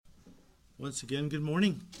Once again, good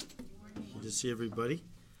morning. Good to see everybody.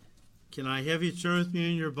 Can I have you turn with me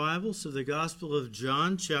in your Bibles to the Gospel of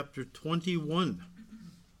John, chapter 21.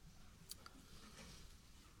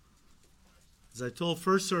 As I told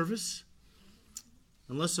first service,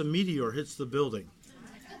 unless a meteor hits the building,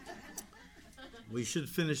 we should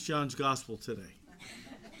finish John's Gospel today.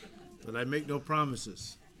 But I make no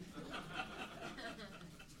promises.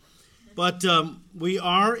 But we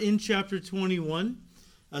are in chapter 21,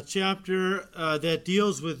 a chapter that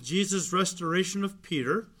deals with Jesus' restoration of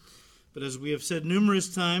Peter. But as we have said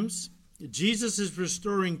numerous times, Jesus is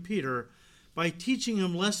restoring Peter by teaching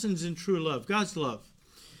him lessons in true love, God's love.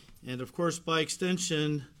 And of course, by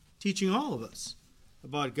extension, teaching all of us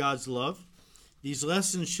about God's love. These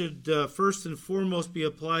lessons should first and foremost be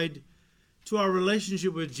applied to our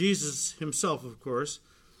relationship with Jesus himself, of course,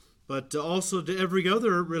 but also to every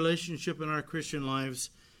other relationship in our Christian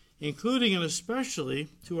lives, including and especially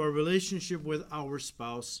to our relationship with our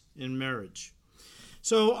spouse in marriage.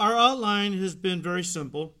 So our outline has been very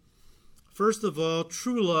simple. First of all,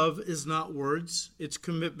 true love is not words, it's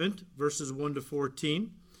commitment, verses 1 to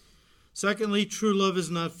 14. Secondly, true love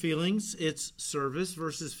is not feelings, it's service,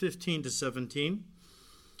 verses 15 to 17.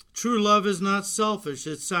 True love is not selfish,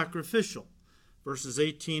 it's sacrificial, verses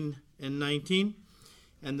 18 and 19.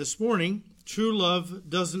 And this morning, true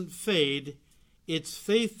love doesn't fade, it's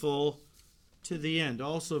faithful to the end,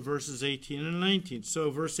 also verses 18 and 19.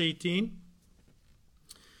 So verse 18,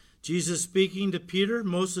 Jesus speaking to Peter,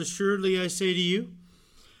 most assuredly I say to you,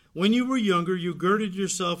 when you were younger, you girded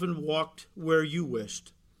yourself and walked where you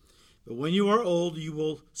wished. But when you are old, you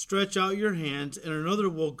will stretch out your hands, and another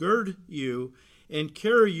will gird you and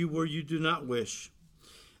carry you where you do not wish.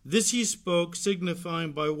 This he spoke,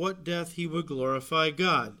 signifying by what death he would glorify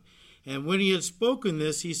God. And when he had spoken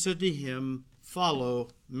this, he said to him, follow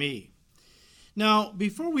me. Now,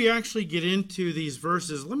 before we actually get into these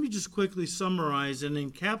verses, let me just quickly summarize and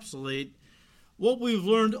encapsulate what we've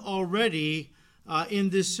learned already in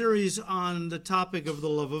this series on the topic of the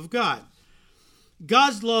love of God.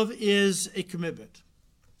 God's love is a commitment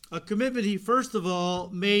he first of all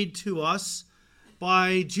made to us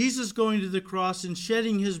by Jesus going to the cross and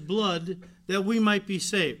shedding his blood that we might be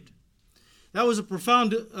saved. That was a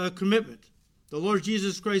profound commitment. The Lord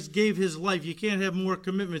Jesus Christ gave his life. You can't have more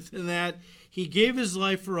commitment than that. He gave his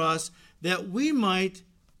life for us that we might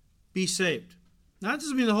be saved. Now, that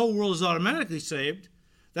doesn't mean the whole world is automatically saved.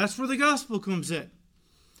 That's where the gospel comes in.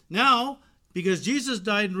 Now, because Jesus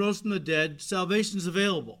died and rose from the dead, salvation is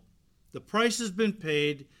available. The price has been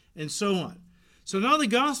paid, and so on. So now the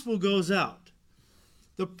gospel goes out.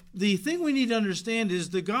 The thing we need to understand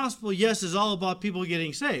is the gospel, yes, is all about people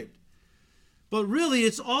getting saved. But really,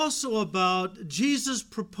 it's also about Jesus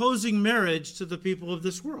proposing marriage to the people of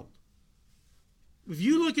this world. If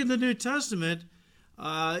you look in the New Testament,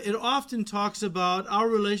 it often talks about our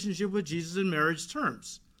relationship with Jesus in marriage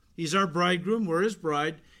terms. He's our bridegroom, we're his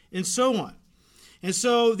bride, and so on. And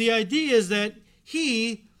so the idea is that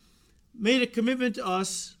he made a commitment to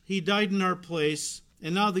us, he died in our place,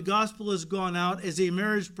 and now the gospel has gone out as a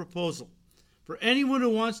marriage proposal for anyone who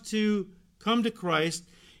wants to come to Christ.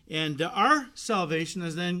 And our salvation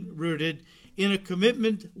is then rooted in a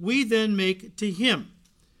commitment we then make to him,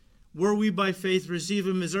 where we by faith receive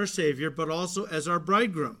him as our Savior, but also as our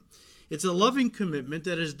bridegroom. It's a loving commitment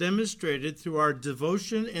that is demonstrated through our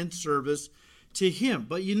devotion and service to him.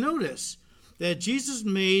 But you notice that Jesus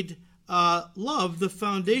made love the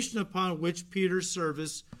foundation upon which Peter's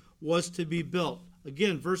service was to be built.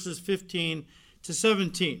 Again, verses 15 to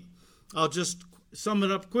 17. I'll just sum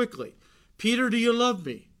it up quickly. Peter, do you love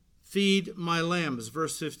me? Feed my lambs,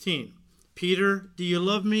 verse 15. Peter, do you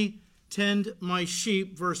love me? Tend my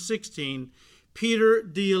sheep, verse 16. Peter,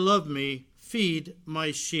 do you love me? Feed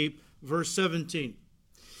my sheep, verse 17.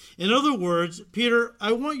 In other words, Peter,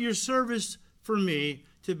 I want your service for me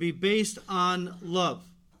to be based on love,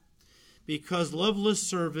 because loveless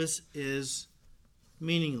service is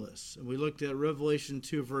meaningless. And we looked at Revelation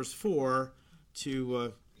 2, verse 4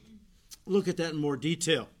 to look at that in more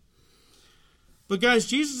detail. But guys,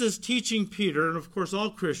 Jesus is teaching Peter, and of course all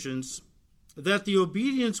Christians, that the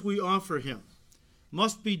obedience we offer him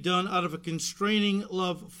must be done out of a constraining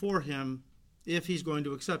love for him if he's going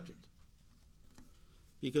to accept it.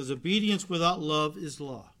 Because obedience without love is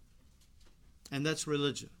law. And that's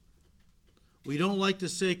religion. We don't like to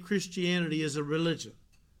say Christianity is a religion.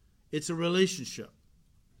 It's a relationship.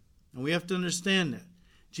 And we have to understand that.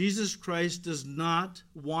 Jesus Christ does not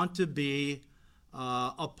want to be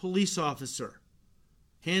a police officer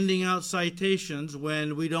handing out citations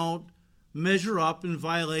when we don't measure up and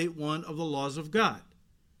violate one of the laws of God.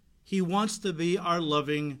 He wants to be our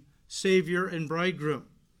loving Savior, and Bridegroom,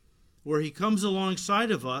 where he comes alongside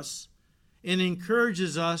of us and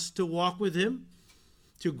encourages us to walk with him,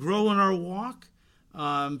 to grow in our walk,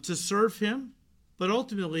 to serve him, but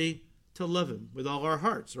ultimately to love him with all our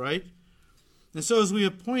hearts, right? And so as we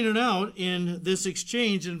have pointed out in this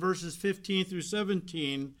exchange in verses 15 through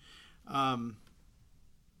 17,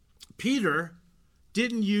 Peter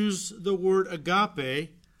didn't use the word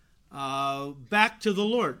agape back to the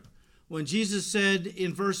Lord. When Jesus said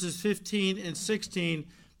in verses 15 and 16,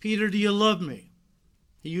 Peter, do you love me?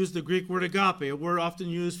 He used the Greek word agape, a word often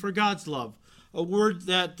used for God's love, a word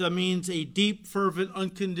that means a deep, fervent,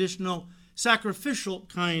 unconditional, sacrificial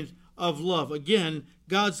kind of love. Again,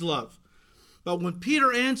 God's love. But when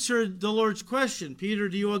Peter answered the Lord's question, Peter,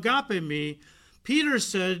 do you agape me? Peter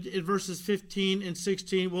said in verses 15 and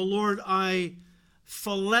 16, well, Lord, I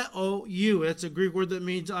phileo you. That's a Greek word that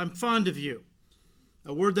means I'm fond of you.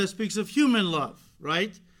 A word that speaks of human love,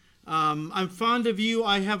 right? I'm fond of you.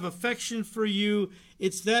 I have affection for you.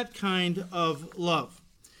 It's that kind of love.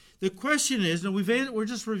 The question is, and we're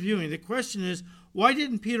just reviewing, the question is, why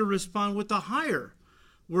didn't Peter respond with the higher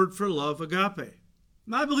word for love, agape?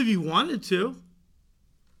 And I believe he wanted to.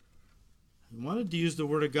 He wanted to use the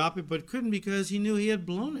word agape, but couldn't because he knew he had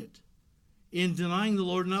blown it in denying the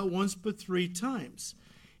Lord not once but 3 times.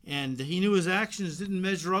 And he knew his actions didn't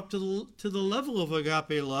measure up to the level of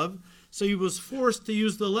agape love, so he was forced to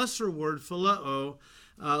use the lesser word, phileo,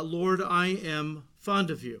 Lord, I am fond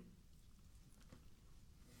of you.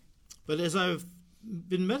 But as I've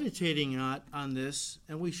been meditating on this,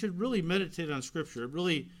 and we should really meditate on Scripture,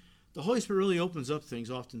 the Holy Spirit really opens up things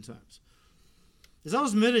oftentimes. As I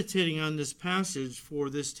was meditating on this passage for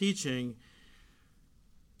this teaching,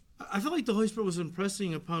 I felt like the Holy Spirit was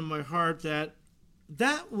impressing upon my heart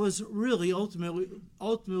that was really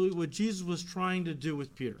ultimately what Jesus was trying to do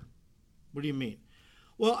with Peter. What do you mean?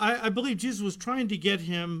 Well, I believe Jesus was trying to get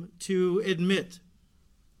him to admit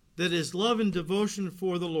that his love and devotion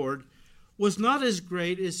for the Lord was not as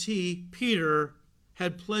great as he, Peter,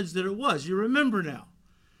 had pledged that it was. You remember now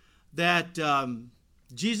that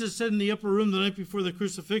Jesus said in the upper room the night before the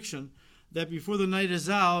crucifixion that before the night is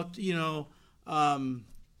out, you're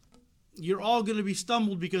all going to be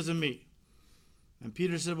stumbled because of me. And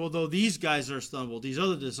Peter said, well, though these guys are stumbled, these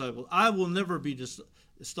other disciples, I will never be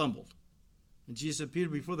stumbled. And Jesus said, Peter,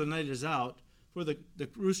 before the night is out, before the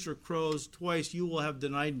rooster crows twice, you will have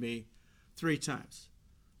denied me 3 times.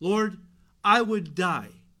 Lord, I would die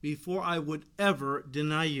before I would ever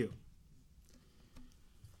deny you.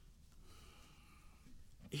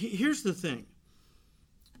 Here's the thing.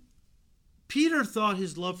 Peter thought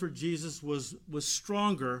his love for Jesus was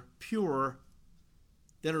stronger, purer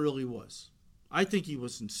than it really was. I think he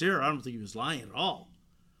was sincere. I don't think he was lying at all.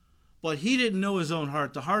 But he didn't know his own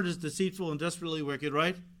heart. The heart is deceitful and desperately wicked,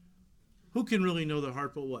 right? Who can really know the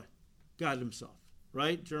heart but what? God himself,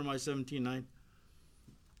 right? Jeremiah 17:9.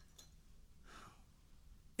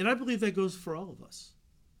 And I believe that goes for all of us.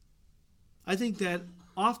 I think that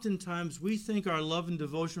oftentimes we think our love and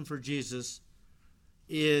devotion for Jesus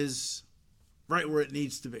is right where it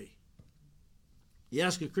needs to be. You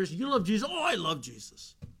ask a Christian, you love Jesus? Oh, I love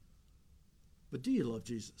Jesus. But do you love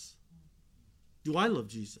Jesus? Do I love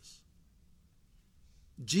Jesus?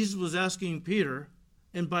 Jesus was asking Peter,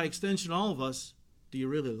 and by extension all of us, do you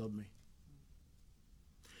really love me?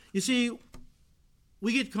 You see,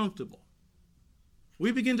 we get comfortable.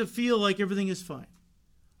 We begin to feel like everything is fine.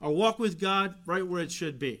 Our walk with God right where it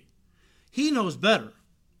should be. He knows better.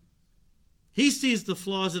 He sees the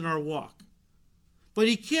flaws in our walk. But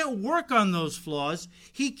he can't work on those flaws.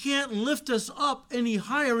 He can't lift us up any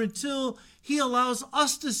higher until he allows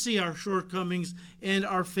us to see our shortcomings and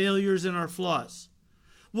our failures and our flaws.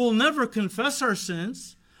 We'll never confess our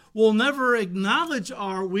sins. We'll never acknowledge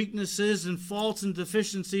our weaknesses and faults and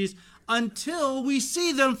deficiencies until we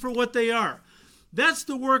see them for what they are. That's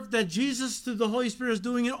the work that Jesus, through the Holy Spirit, is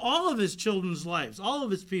doing in all of his children's lives, all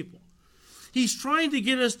of his people. He's trying to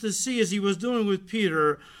get us to see, as he was doing with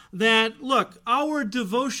Peter, that, look, our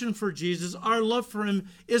devotion for Jesus, our love for him,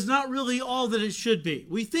 is not really all that it should be.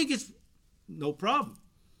 We think it's no problem.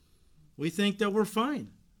 We think that we're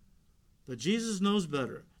fine. But Jesus knows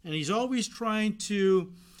better. And he's always trying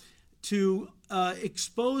to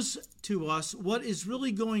expose to us what is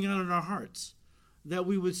really going on in our hearts. That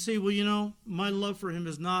we would say, well, my love for him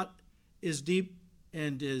is not as deep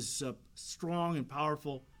and as strong and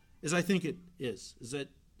powerful as I think it is, as it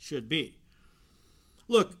should be.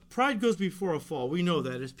 Look, pride goes before a fall. We know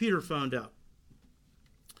that, as Peter found out.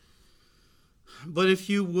 But if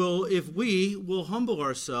we will humble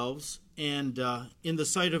ourselves and in the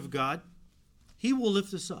sight of God, he will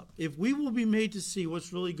lift us up. If we will be made to see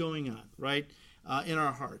what's really going on, right, in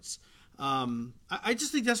our hearts. I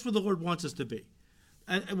just think that's where the Lord wants us to be.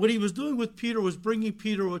 And what he was doing with Peter was bringing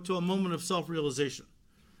Peter to a moment of self-realization.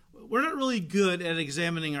 We're not really good at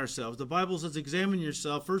examining ourselves. The Bible says examine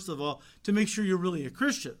yourself, first of all, to make sure you're really a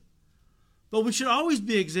Christian. But we should always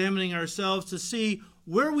be examining ourselves to see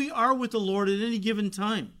where we are with the Lord at any given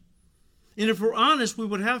time. And if we're honest, we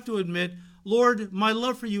would have to admit, Lord, my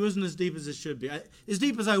love for you isn't as deep as it should be, as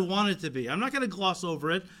deep as I want it to be. I'm not going to gloss over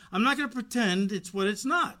it. I'm not going to pretend it's what it's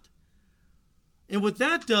not. And what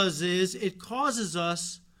that does is it causes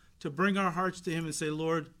us to bring our hearts to him and say,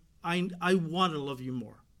 Lord, I want to love you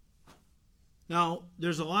more. Now,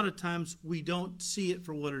 there's a lot of times we don't see it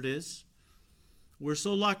for what it is. We're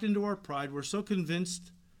so locked into our pride. We're so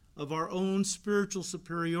convinced of our own spiritual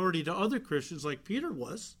superiority to other Christians, like Peter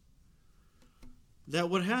was, that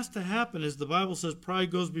what has to happen is the Bible says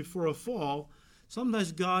pride goes before a fall.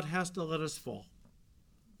 Sometimes God has to let us fall.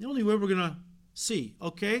 The only way we're going to see,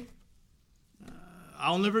 okay,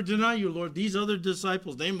 I'll never deny you, Lord. These other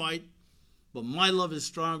disciples, they might, but my love is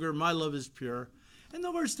stronger. My love is pure. And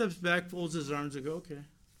the Lord steps back, folds his arms, and goes, okay,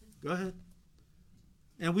 go ahead.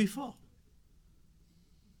 And we fall.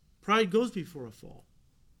 Pride goes before a fall.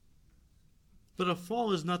 But a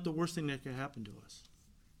fall is not the worst thing that can happen to us.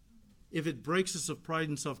 If it breaks us of pride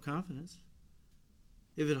and self-confidence,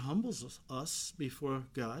 if it humbles us before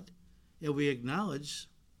God, and we acknowledge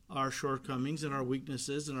our shortcomings and our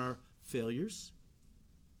weaknesses and our failures,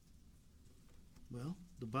 well,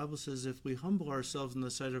 the Bible says if we humble ourselves in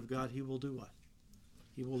the sight of God, he will do what?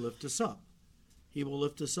 He will lift us up. He will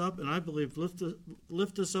lift us up, and I believe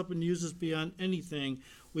lift us up and use us beyond anything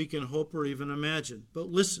we can hope or even imagine. But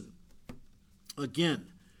listen, again,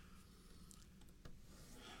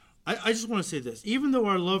 I just want to say this. Even though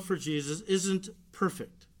our love for Jesus isn't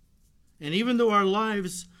perfect, and even though our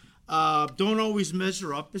lives don't always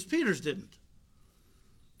measure up, as Peter's didn't,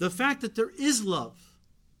 the fact that there is love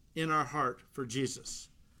in our heart for Jesus,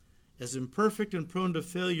 as imperfect and prone to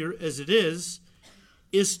failure as it is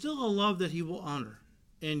still a love that he will honor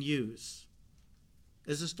and use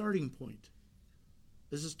as a starting point.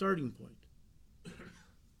 As a starting point.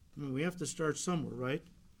 I mean, we have to start somewhere, right?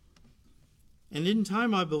 And in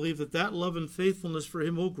time, I believe that love and faithfulness for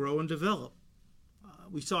him will grow and develop.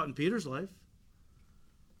 We saw it in Peter's life,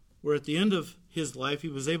 where at the end of his life, he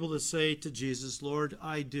was able to say to Jesus, Lord,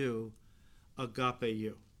 I do agape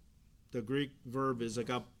you. The Greek verb is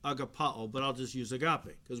agapao, but I'll just use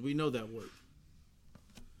agape because we know that word.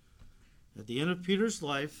 At the end of Peter's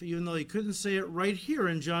life, even though he couldn't say it right here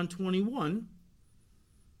in John 21,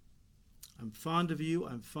 I'm fond of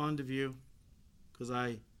you, because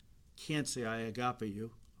I can't say I agape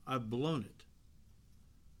you. I've blown it.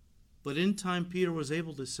 But in time, Peter was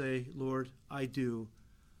able to say, Lord, I do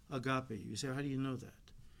agape you. You say, how do you know that?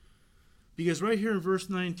 Because right here in verse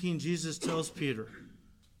 19, Jesus tells Peter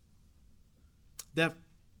that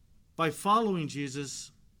by following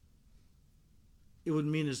Jesus, it would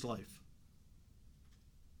mean his life.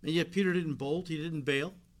 And yet Peter didn't bolt. He didn't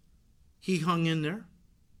bail. He hung in there.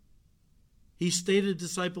 He stayed a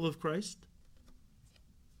disciple of Christ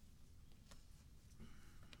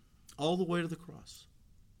all the way to the cross.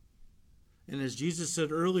 And as Jesus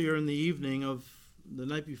said earlier in the evening of the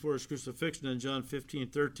night before his crucifixion in John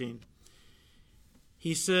 15:13,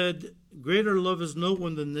 he said, greater love is no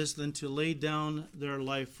one than this, than to lay down their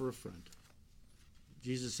life for a friend.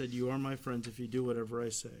 Jesus said, you are my friends if you do whatever I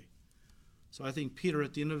say. So I think Peter,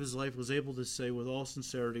 at the end of his life, was able to say with all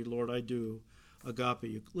sincerity, Lord, I do agape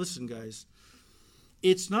you. Listen, guys,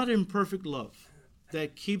 it's not imperfect love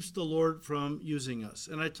that keeps the Lord from using us.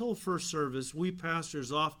 And I told first service, we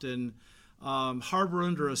pastors often harbor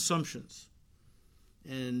under assumptions.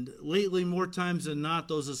 And lately, more times than not,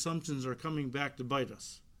 those assumptions are coming back to bite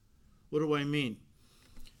us. What do I mean?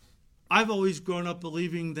 I've always grown up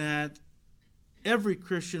believing that every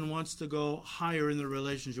Christian wants to go higher in their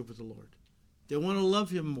relationship with the Lord. They want to love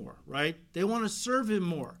him more, right? They want to serve him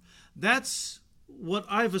more. That's what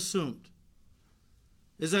I've assumed.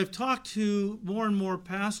 As I've talked to more and more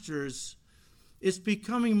pastors, it's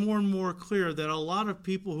becoming more and more clear that a lot of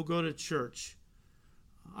people who go to church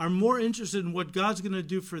are more interested in what God's going to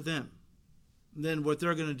do for them than what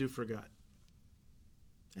they're going to do for God.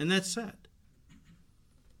 And that's sad.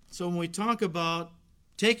 So when we talk about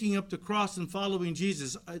taking up the cross and following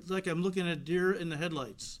Jesus, it's like I'm looking at deer in the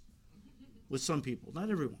headlights with some people, not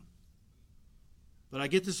everyone. But I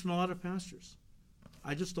get this from a lot of pastors.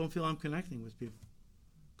 I just don't feel I'm connecting with people.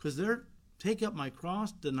 Because they're take up my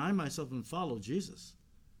cross, deny myself, and follow Jesus.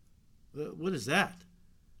 What is that?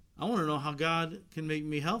 I want to know how God can make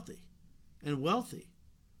me healthy. and wealthy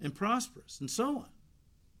and prosperous and so on.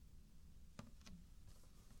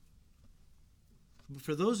 But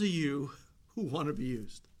for those of you who want to be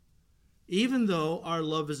used, even though our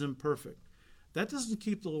love is imperfect, that doesn't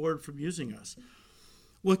keep the Lord from using us.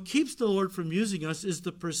 What keeps the Lord from using us is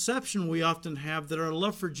the perception we often have that our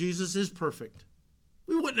love for Jesus is perfect.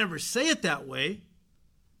 We would never say it that way,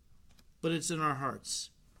 but it's in our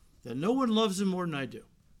hearts that no one loves him more than I do.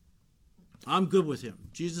 I'm good with him.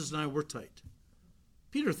 Jesus and I were tight.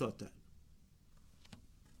 Peter thought that.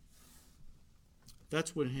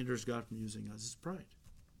 That's what hinders God from using us. It's pride.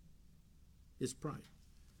 It's pride.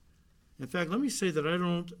 In fact, let me say that I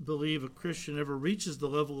don't believe a Christian ever reaches the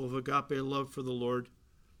level of agape love for the Lord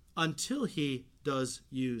until he does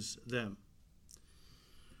use them.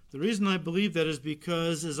 The reason I believe that is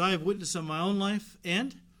because, as I have witnessed in my own life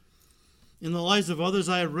and in the lives of others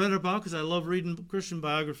I have read about, because I love reading Christian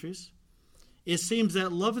biographies, it seems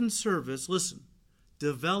that love and service, listen,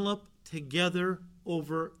 develop together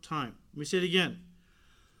over time. Let me say it again.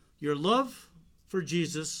 Your love for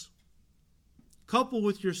Jesus, coupled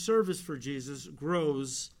with your service for Jesus,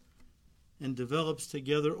 grows and develops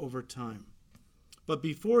together over time. But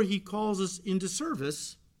before he calls us into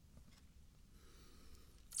service,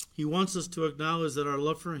 he wants us to acknowledge that our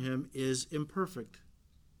love for him is imperfect.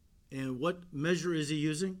 And what measure is he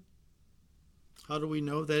using? How do we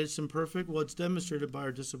know that it's imperfect? Well, it's demonstrated by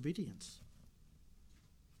our disobedience.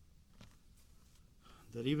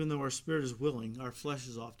 That even though our spirit is willing, our flesh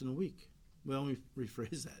is often weak. Well, let me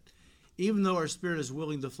rephrase that. Even though our spirit is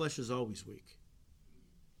willing, the flesh is always weak.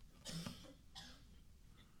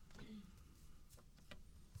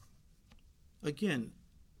 Again,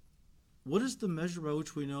 what is the measure by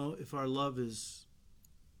which we know if our love is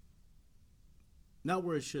not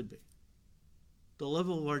where it should be? The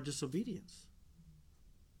level of our disobedience.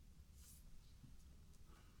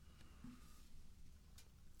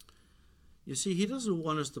 You see, he doesn't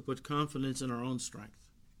want us to put confidence in our own strength,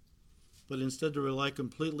 but instead to rely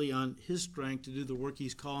completely on his strength to do the work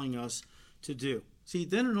he's calling us to do. See,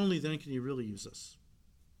 then and only then can he really use us.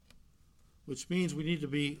 Which means we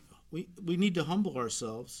need to humble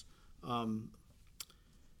ourselves,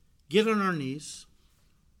 get on our knees,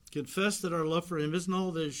 confess that our love for him isn't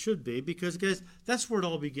all that it should be, because, guys, that's where it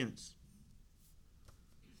all begins.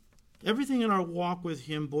 Everything in our walk with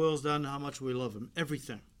him boils down to how much we love him.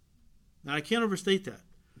 Everything. Now, I can't overstate that.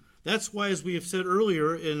 That's why, as we have said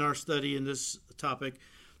earlier in our study in this topic,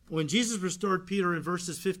 when Jesus restored Peter in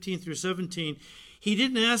verses 15 through 17, he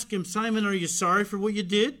didn't ask him, Simon, are you sorry for what you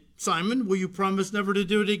did? Simon, will you promise never to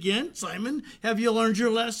do it again? Simon, have you learned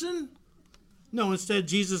your lesson? No, instead,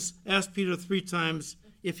 Jesus asked Peter 3 times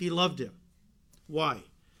if he loved him. Why?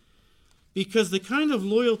 Because the kind of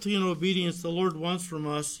loyalty and obedience the Lord wants from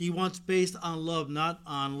us, he wants based on love, not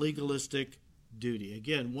on legalistic duty.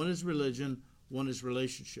 Again, one is religion, one is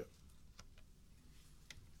relationship.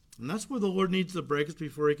 And that's where the Lord needs to break us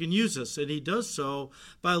before he can use us. And he does so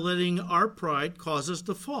by letting our pride cause us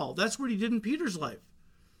to fall. That's what he did in Peter's life.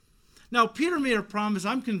 Now, Peter made a promise.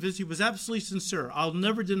 I'm convinced he was absolutely sincere. I'll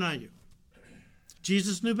never deny you.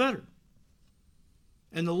 Jesus knew better.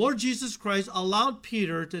 And the Lord Jesus Christ allowed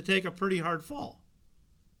Peter to take a pretty hard fall.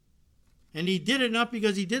 And he did it not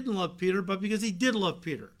because he didn't love Peter, but because he did love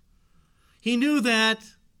Peter. He knew that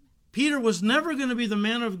Peter was never going to be the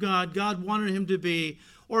man of God wanted him to be,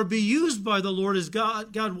 or be used by the Lord as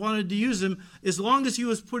God wanted to use him, as long as he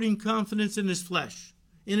was putting confidence in his flesh,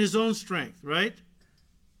 in his own strength, right?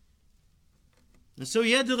 And so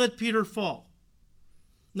he had to let Peter fall.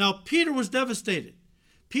 Now, Peter was devastated.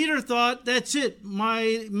 Peter thought, that's it.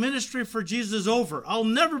 My ministry for Jesus is over. I'll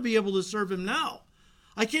never be able to serve him now.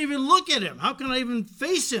 I can't even look at him. How can I even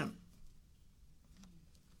face him?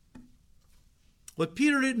 What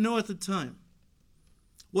Peter didn't know at the time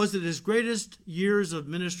was that his greatest years of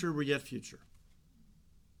ministry were yet future.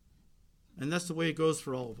 And that's the way it goes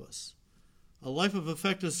for all of us. A life of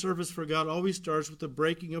effective service for God always starts with the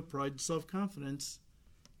breaking of pride and self-confidence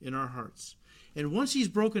in our hearts. And once he's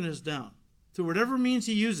broken us down, through whatever means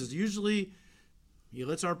he uses, usually he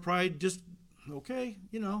lets our pride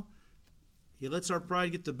he lets our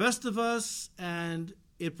pride get the best of us, and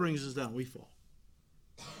it brings us down. We fall.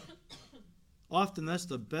 Often that's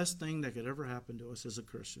the best thing that could ever happen to us as a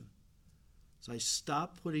Christian. So I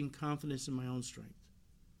stopped putting confidence in my own strength.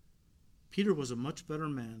 Peter was a much better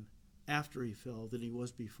man after he fell than he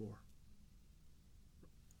was before.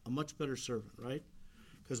 A much better servant, right?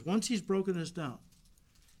 Because once he's broken us down,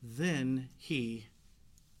 then he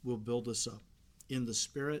will build us up in the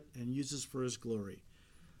Spirit and use us for his glory.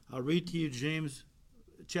 I'll read to you James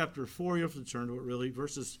chapter 4. You have to turn to it, really,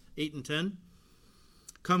 verses 8 and 10.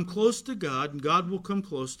 Come close to God, and God will come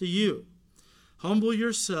close to you. Humble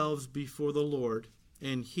yourselves before the Lord,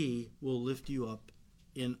 and he will lift you up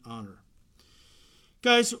in honor.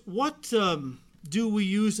 Guys, what do we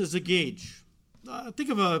use as a gauge? Think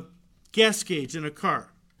of a gas gauge in a car,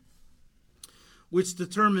 which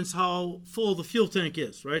determines how full the fuel tank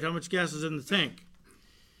is, right? How much gas is in the tank.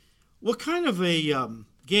 What kind of a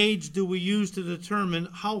gauge do we use to determine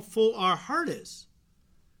how full our heart is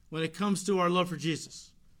when it comes to our love for Jesus?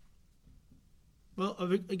 Well,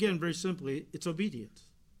 again, very simply, it's obedience.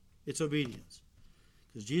 It's obedience.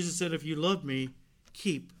 Because Jesus said, if you love me,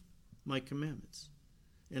 keep my commandments.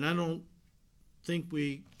 And I don't think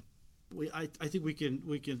I think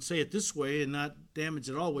we can say it this way and not damage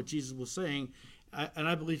at all what Jesus was saying. And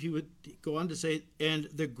I believe he would go on to say, and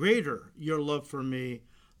the greater your love for me,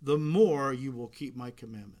 the more you will keep my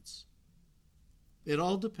commandments. It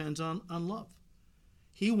all depends on love.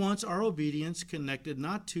 He wants our obedience connected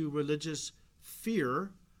not to religious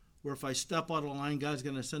fear, where if I step out of line, God's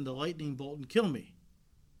going to send a lightning bolt and kill me.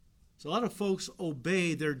 So a lot of folks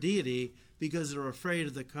obey their deity because they're afraid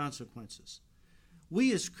of the consequences.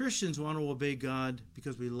 We as Christians want to obey God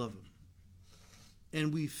because we love him.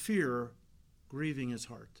 And we fear grieving his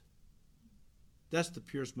heart. That's the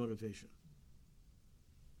purest motivation.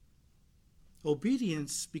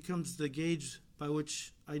 Obedience becomes the gauge by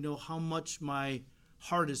which I know how much my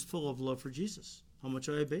heart is full of love for Jesus, how much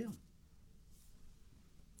I obey him.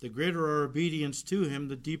 The greater our obedience to him,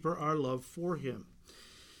 the deeper our love for him.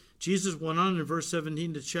 Jesus went on in verse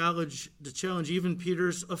 17 to challenge even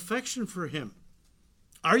Peter's affection for him.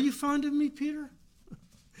 Are you fond of me, Peter?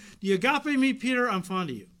 Do you agape me, Peter? I'm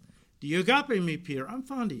fond of you. Do you agape me, Peter? I'm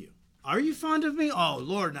fond of you. Are you fond of me? Oh,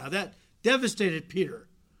 Lord, now that devastated Peter.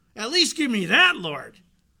 At least give me that, Lord.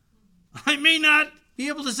 I may not be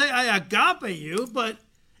able to say I agape you, but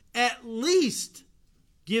at least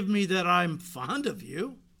give me that I'm fond of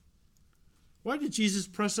you. Why did Jesus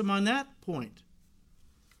press him on that point?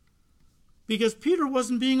 Because Peter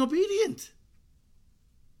wasn't being obedient.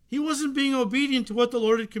 He wasn't being obedient to what the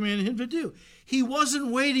Lord had commanded him to do. He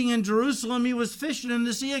wasn't waiting in Jerusalem. He was fishing in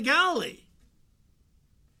the Sea of Galilee.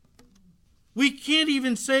 We can't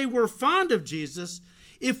even say we're fond of Jesus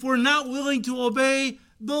if we're not willing to obey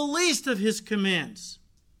the least of his commands.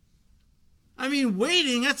 I mean,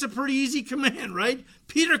 waiting, that's a pretty easy command, right?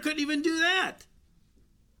 Peter couldn't even do that.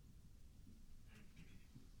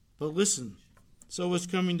 But listen, so is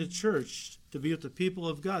coming to church to be with the people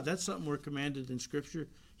of God. That's something we're commanded in Scripture,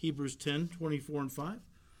 Hebrews 10, 24 and 5.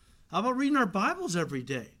 How about reading our Bibles every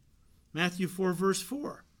day? Matthew 4, verse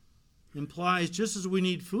 4 implies just as we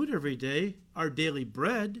need food every day, our daily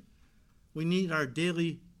bread, we need our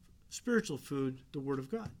daily spiritual food, the Word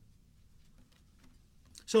of God.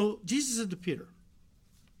 So Jesus said to Peter,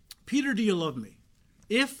 Peter, do you love me?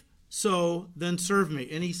 If so, then serve me.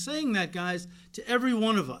 And he's saying that, guys, to every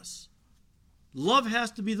one of us. Love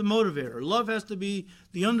has to be the motivator. Love has to be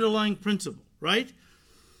the underlying principle, right?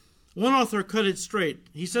 One author cut it straight.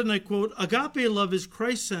 He said, and I quote, agape love is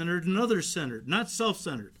Christ-centered and others-centered, not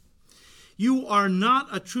self-centered. You are not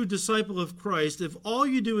a true disciple of Christ if all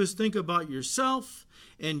you do is think about yourself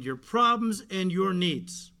and your problems and your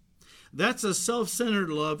needs. That's a self-centered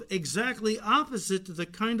love, exactly opposite to the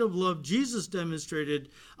kind of love Jesus demonstrated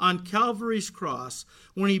on Calvary's cross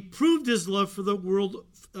when he proved his love for the world,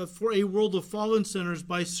 for a world of fallen sinners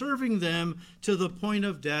by serving them to the point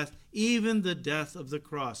of death, even the death of the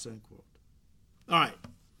cross, end quote. All right.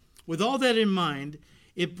 With all that in mind,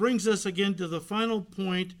 it brings us again to the final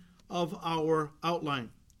point of our outline.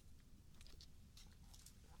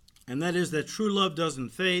 And that is that true love doesn't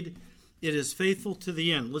fade. It is faithful to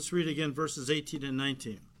the end. Let's read again verses 18 and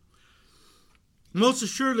 19. Most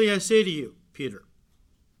assuredly I say to you, Peter,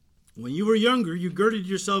 when you were younger, you girded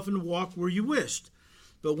yourself and walked where you wished.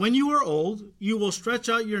 But when you are old, you will stretch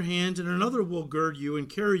out your hands, and another will gird you and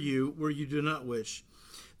carry you where you do not wish.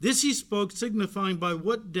 This he spoke, signifying by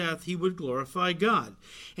what death he would glorify God.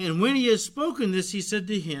 And when he had spoken this, he said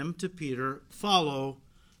to him, to Peter, follow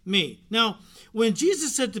me. Now, when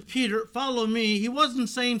Jesus said to Peter, follow me, he wasn't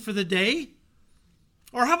saying for the day.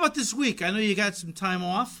 Or how about this week? I know you got some time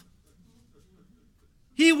off.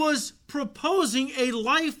 He was proposing a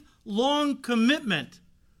lifelong commitment.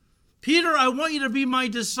 Peter, I want you to be my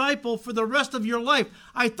disciple for the rest of your life.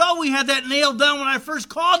 I thought we had that nailed down when I first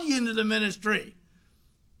called you into the ministry.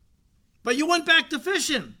 But you went back to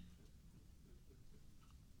fishing.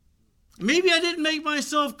 Maybe I didn't make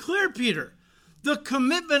myself clear, Peter. The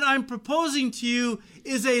commitment I'm proposing to you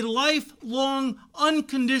is a lifelong,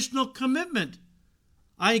 unconditional commitment.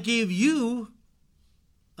 I gave you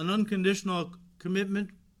an unconditional commitment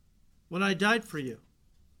when I died for you.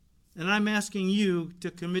 And I'm asking you to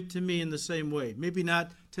commit to me in the same way. Maybe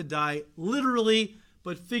not to die literally,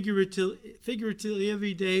 but figuratively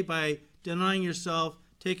every day by denying yourself,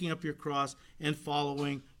 taking up your cross, and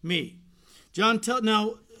following me.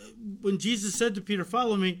 Now, when Jesus said to Peter,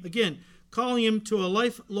 follow me, again, calling him to a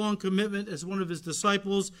lifelong commitment as one of his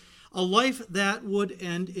disciples, a life that would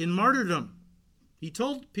end in martyrdom. He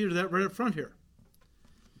told Peter that right up front here.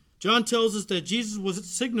 John tells us that Jesus was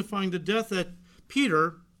signifying the death that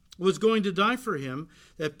Peter was going to die for him,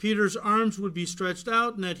 that Peter's arms would be stretched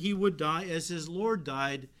out, and that he would die as his Lord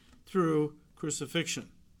died through crucifixion.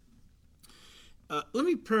 Let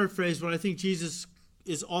me paraphrase what I think Jesus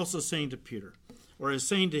is also saying to Peter, or is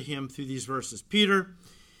saying to him through these verses. Peter,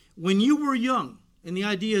 when you were young, and the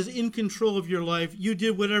idea is in control of your life, you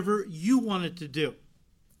did whatever you wanted to do.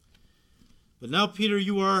 But now, Peter,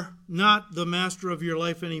 you are not the master of your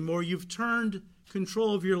life anymore. You've turned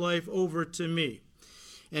control of your life over to me.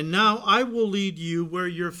 And now I will lead you where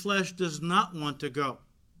your flesh does not want to go,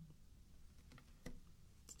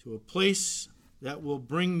 to a place that will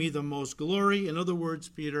bring me the most glory. In other words,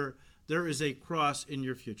 Peter, there is a cross in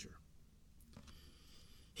your future.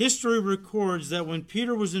 History records that when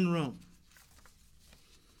Peter was in Rome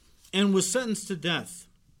and was sentenced to death,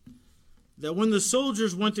 that when the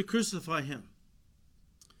soldiers went to crucify him,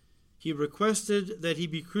 he requested that he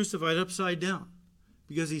be crucified upside down,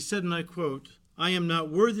 because he said, and I quote, I am not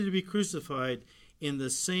worthy to be crucified in the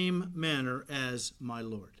same manner as my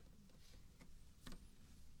Lord.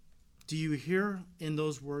 Do you hear in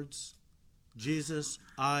those words, Jesus,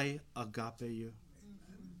 I agape you?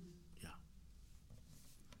 Yeah.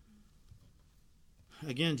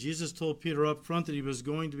 Again, Jesus told Peter up front that he was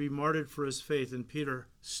going to be martyred for his faith, and Peter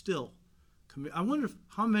still committed. I wonder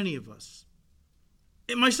how many of us,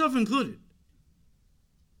 and myself included,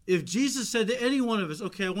 if Jesus said to any one of us,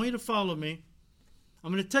 okay, I want you to follow me,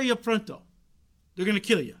 I'm going to tell you up front, though, they're going to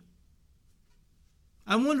kill you.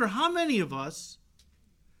 I wonder how many of us,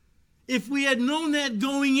 if we had known that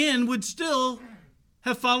going in, would still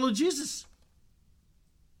have followed Jesus.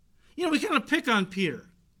 You know, we kind of pick on Peter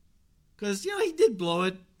because, you know, he did blow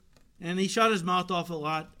it and he shot his mouth off a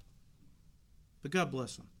lot. But God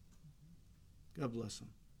bless him. God bless him.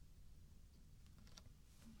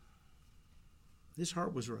 His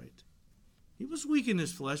heart was right. He was weak in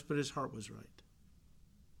his flesh, but his heart was right.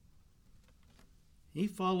 He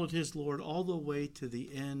followed his Lord all the way to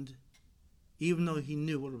the end, even though he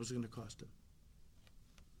knew what it was going to cost him.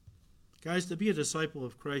 Guys, to be a disciple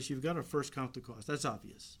of Christ, you've got to first count the cost. That's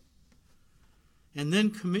obvious. And then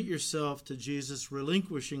commit yourself to Jesus,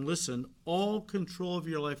 relinquishing, listen, all control of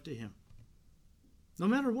your life to him, no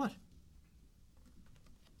matter what.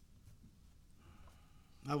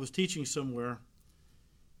 I was teaching somewhere,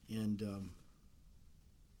 and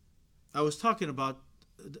I was talking about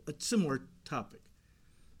a similar topic.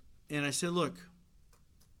 And I said, look,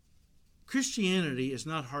 Christianity is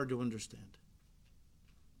not hard to understand.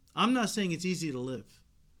 I'm not saying it's easy to live.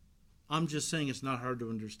 I'm just saying it's not hard to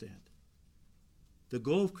understand. The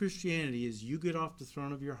goal of Christianity is you get off the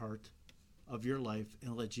throne of your heart, of your life,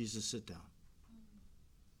 and let Jesus sit down.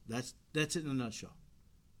 That's it in a nutshell.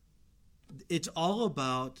 It's all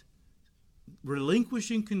about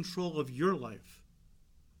relinquishing control of your life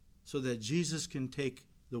so that Jesus can take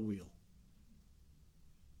the wheel.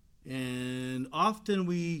 And often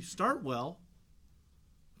we start well,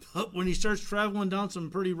 but when he starts traveling down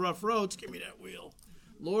some pretty rough roads, give me that wheel.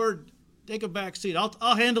 Lord, take a back seat.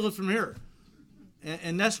 I'll handle it from here.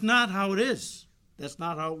 And that's not how it is. That's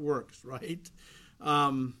not how it works, right?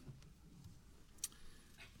 And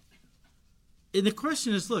the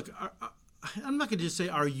question is, look, I'm not going to just say,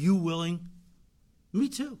 are you willing? Me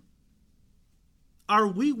too. Are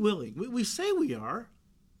we willing? We say we are,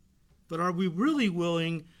 but are we really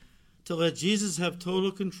willing to let Jesus have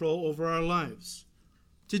total control over our lives?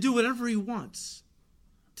 To do whatever he wants,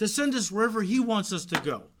 to send us wherever he wants us to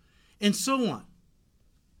go, and so on.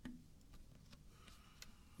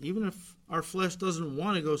 Even if our flesh doesn't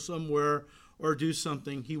want to go somewhere or do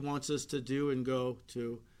something he wants us to do and go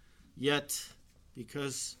to, yet,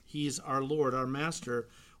 because he's our Lord, our Master,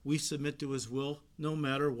 we submit to his will no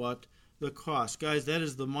matter what the cost. Guys, that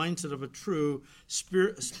is the mindset of a true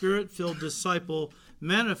spirit-filled disciple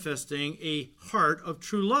manifesting a heart of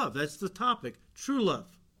true love. That's the topic, true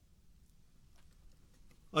love.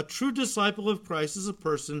 A true disciple of Christ is a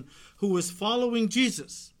person who is following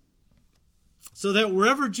Jesus, so that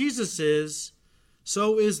wherever Jesus is,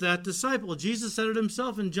 so is that disciple. Jesus said it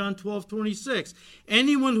himself in John 12:26.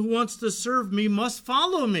 Anyone who wants to serve me must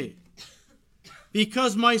follow me,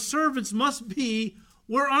 because my servants must be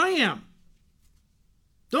where I am.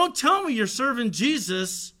 Don't tell me you're serving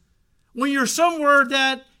Jesus when you're somewhere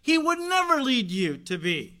that he would never lead you to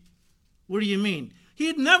be? What do you mean?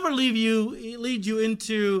 He'd never lead you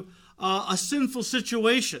into a sinful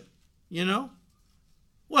situation, you know?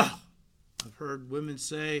 Well, I've heard women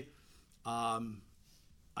say, I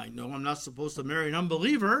know I'm not supposed to marry an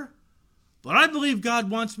unbeliever, but I believe God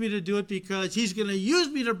wants me to do it because he's going to use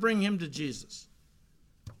me to bring him to Jesus.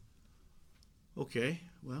 Okay,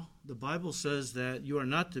 well, the Bible says that you are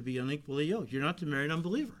not to be unequally yoked. You're not to marry an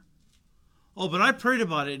unbeliever. Oh, but I prayed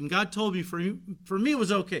about it, and God told me for me it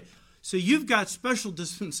was okay. So you've got special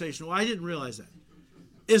dispensation. Well, I didn't realize that.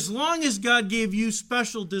 As long as God gave you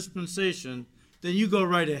special dispensation, then you go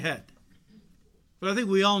right ahead. But I think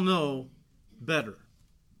we all know better.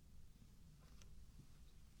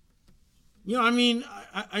 You know, I mean,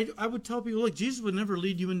 I would tell people, look, Jesus would never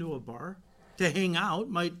lead you into a bar to hang out.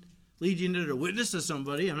 Might lead you into to witness to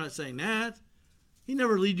somebody. I'm not saying that. He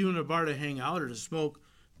never lead you into a bar to hang out or to smoke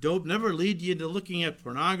dope. Never lead you into looking at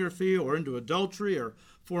pornography or into adultery or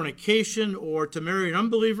fornication or to marry an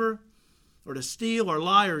unbeliever or to steal or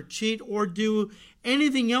lie or cheat or do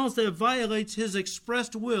anything else that violates his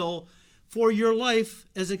expressed will for your life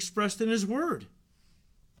as expressed in his word.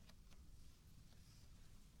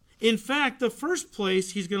 In fact, the first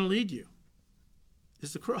place he's going to lead you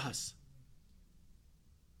is the cross.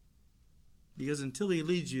 Because until he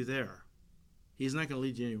leads you there, he's not going to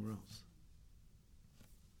lead you anywhere else.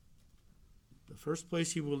 The first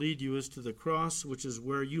place he will lead you is to the cross, which is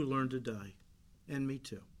where you learn to die. And me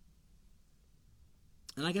too.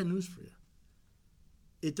 And I got news for you.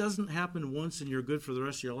 It doesn't happen once and you're good for the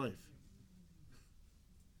rest of your life.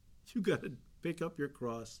 You got to pick up your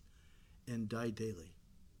cross and die daily.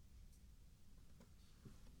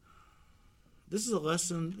 This is a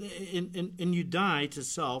lesson, and you die to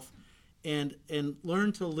self and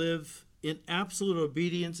learn to live in absolute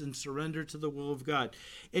obedience and surrender to the will of God.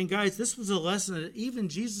 And guys, this was a lesson that even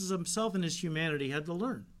Jesus himself in his humanity had to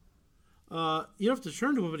learn. You have to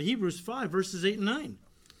turn to it, but Hebrews 5, verses 8 and 9.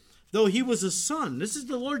 Though he was a son, this is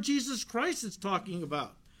the Lord Jesus Christ it's talking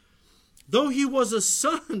about. Though he was a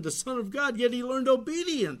son, the Son of God, yet he learned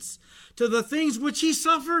obedience to the things which he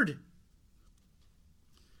suffered.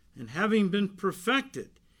 And having been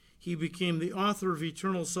perfected, he became the author of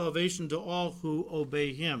eternal salvation to all who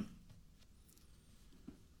obey him.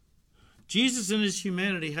 Jesus in his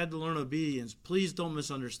humanity had to learn obedience. Please don't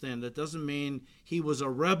misunderstand. That doesn't mean he was a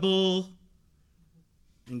rebel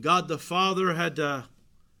and God the Father had to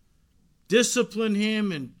discipline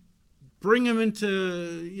him and bring him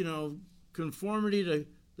into, conformity to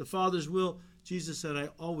the Father's will. Jesus said, I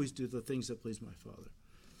always do the things that please my Father.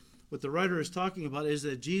 What the writer is talking about is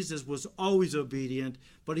that Jesus was always obedient,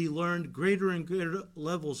 but he learned greater and greater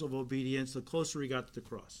levels of obedience the closer he got to the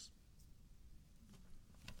cross.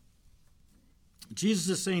 Jesus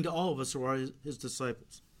is saying to all of us who are his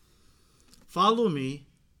disciples, follow me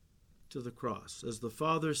to the cross. As the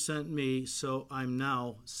Father sent me, so I'm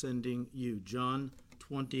now sending you. John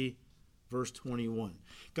 20, verse 21.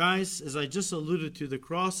 Guys, as I just alluded to, the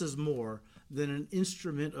cross is more than an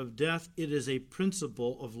instrument of death. It is a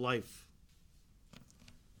principle of life.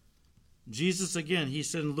 Jesus, again, he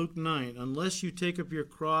said in Luke 9, unless you take up your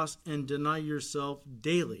cross and deny yourself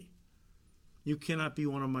daily, you cannot be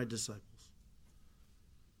one of my disciples.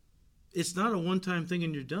 It's not a one-time thing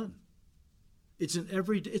and you're done. It's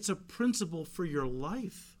a principle for your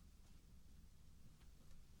life.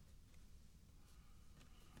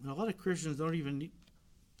 And a lot of Christians don't even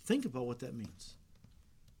think about what that means.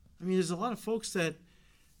 I mean, there's a lot of folks that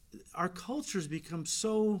our culture has become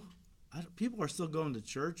so, people are still going to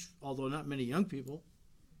church, although not many young people.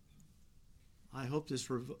 I hope this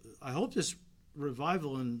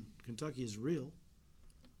revival in Kentucky is real.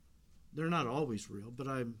 They're not always real, but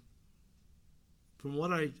from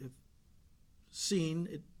what I have seen,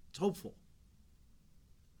 it's hopeful.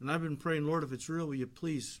 And I've been praying, Lord, if it's real, will you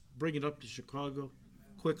please bring it up to Chicago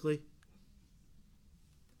quickly?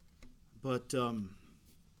 But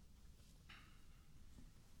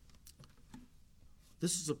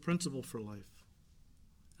this is a principle for life.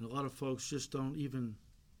 And a lot of folks just don't even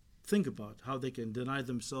think about how they can deny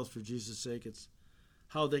themselves for Jesus' sake. It's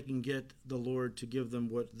how they can get the Lord to give them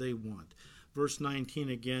what they want. Verse 19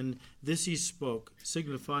 again, this he spoke,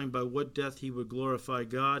 signifying by what death he would glorify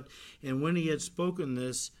God. And when he had spoken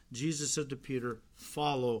this, Jesus said to Peter,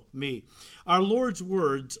 follow me. Our Lord's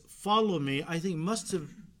words, follow me, I think must have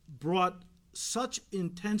brought such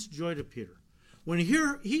intense joy to Peter. When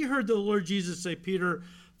he heard the Lord Jesus say, Peter,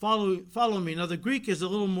 follow me. Now the Greek is a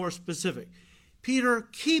little more specific. Peter,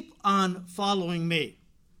 keep on following me.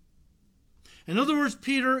 In other words,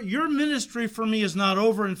 Peter, your ministry for me is not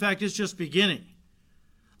over. In fact, it's just beginning.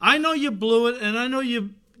 I know you blew it, and I know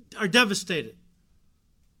you are devastated.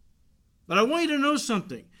 But I want you to know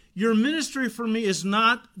something. Your ministry for me is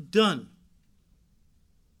not done.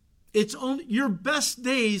 It's only your best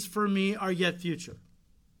days for me are yet future.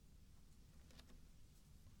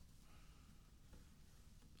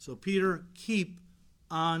 So Peter, keep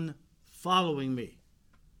on following me.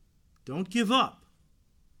 Don't give up.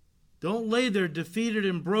 Don't lay there defeated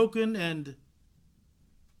and broken and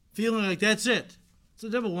feeling like that's it. So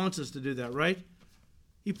the devil wants us to do that, right?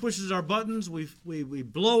 He pushes our buttons, we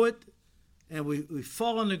blow it, and we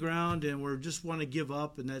fall on the ground, and we just want to give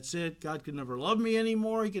up, and that's it. God can never love me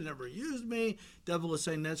anymore. He can never use me. Devil is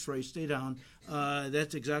saying, that's right, stay down.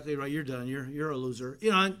 That's exactly right. You're done. You're a loser. You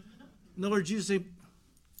know, in other words, you say,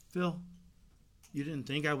 Phil, you didn't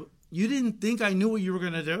think I knew what you were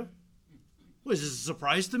going to do? Was this a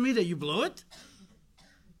surprise to me that you blew it?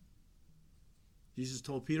 Jesus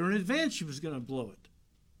told Peter in advance she was going to blow it,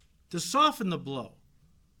 to soften the blow.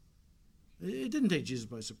 It didn't take Jesus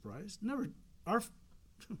by surprise. Never. Our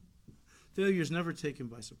failures never take him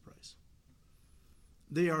by surprise.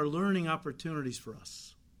 They are learning opportunities for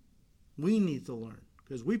us. We need to learn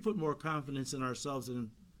because we put more confidence in ourselves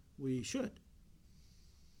than we should.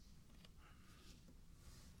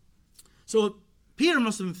 So Peter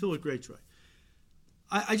must have been filled with great joy.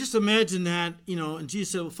 I just imagine that, and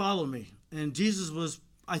Jesus said, well, follow me. And Jesus was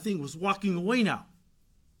walking away now.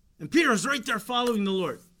 And Peter is right there following the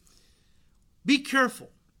Lord. Be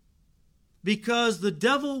careful, because the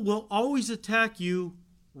devil will always attack you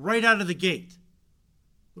right out of the gate.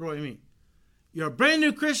 What do I mean? You're a brand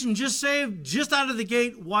new Christian, just saved, just out of the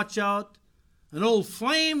gate, watch out. An old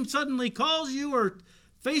flame suddenly calls you or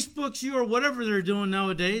Facebooks you or whatever they're doing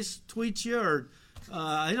nowadays, tweets you, or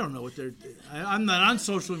I don't know what they're doing. I'm not on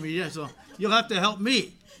social media, so you'll have to help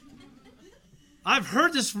me. I've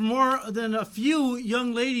heard this from more than a few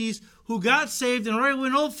young ladies who got saved and right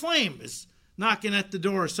when an old flame is knocking at the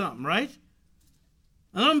door or something, right?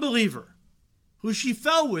 An unbeliever who she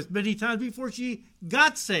fell with many times before she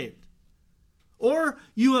got saved. Or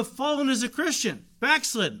you have fallen as a Christian,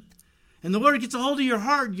 backslidden, and the Lord gets a hold of your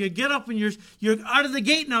heart. You get up and you're out of the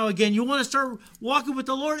gate now again. You want to start walking with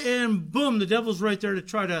the Lord, and boom, the devil's right there to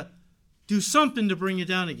try to do something to bring you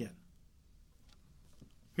down again.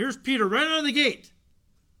 Here's Peter right out of the gate.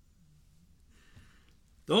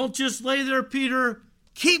 Don't just lay there, Peter.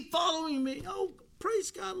 Keep following me. Oh,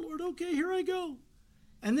 praise God, Lord. Okay, here I go.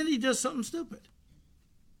 And then he does something stupid.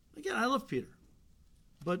 Again, I love Peter.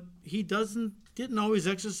 But he didn't always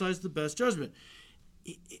exercise the best judgment.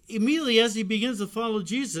 Immediately as he begins to follow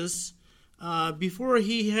Jesus, before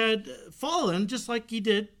he had fallen, just like he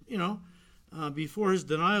did, before his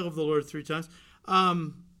denial of the Lord 3 times,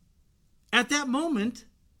 at that moment,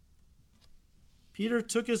 Peter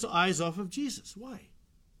took his eyes off of Jesus. Why?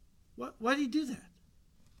 Why did he do that?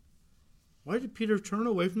 Why did Peter turn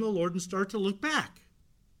away from the Lord and start to look back?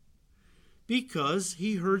 Because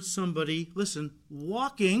he heard somebody, listen,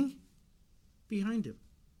 walking behind him.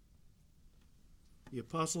 The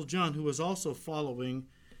Apostle John, who was also following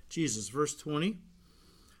Jesus. Verse 20.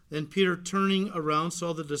 Then Peter, turning around,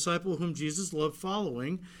 saw the disciple whom Jesus loved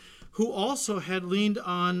following, who also had leaned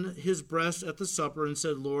on his breast at the supper and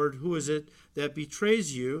said, Lord, who is it that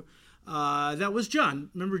betrays you? That was John.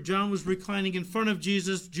 Remember, John was reclining in front of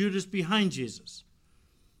Jesus, Judas behind Jesus.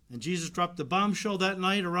 And Jesus dropped the bombshell that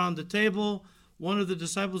night around the table. One of the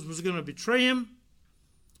disciples was going to betray him.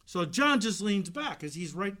 So John just leans back because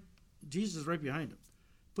Jesus is right behind him.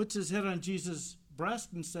 Puts his head on Jesus'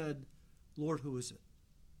 breast and said, Lord, who is it?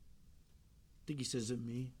 I think he says, is it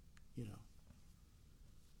me?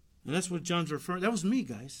 And that's what John's referring. That was me,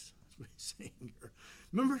 guys. That's what he's saying here.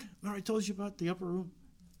 Remember I told you about the upper room?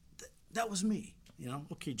 That was me.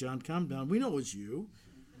 Okay, John, calm down. We know it was you.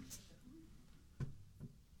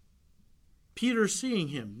 Peter seeing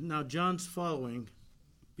him. Now John's following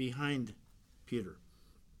behind Peter.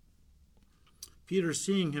 Peter,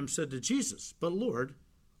 seeing him, said to Jesus, but Lord,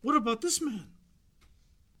 what about this man?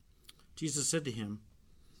 Jesus said to him,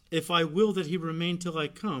 if I will that he remain till I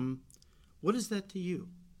come, what is that to you?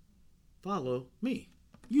 Follow me.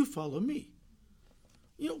 You follow me.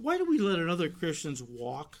 Why do we let another Christian's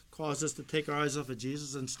walk cause us to take our eyes off of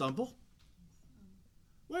Jesus and stumble?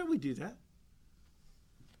 Why do we do that?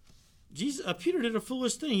 Peter did a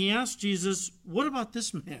foolish thing. He asked Jesus, what about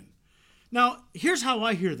this man? Now, here's how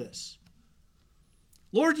I hear this.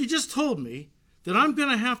 Lord, you just told me that I'm going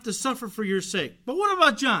to have to suffer for your sake. But what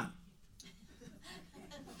about John?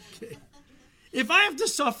 Okay. If I have to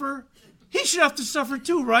suffer, he should have to suffer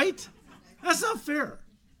too, right? That's not fair.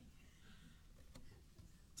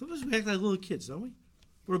 Sometimes we act like little kids, don't we?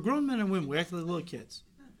 We're grown men and women. We act like little kids.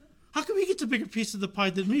 How come he gets a bigger piece of the pie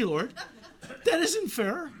than me, Lord? That isn't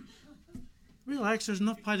fair. Relax, there's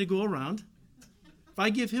enough pie to go around. If I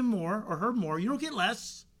give him more or her more, you don't get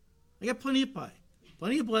less. I got plenty of pie,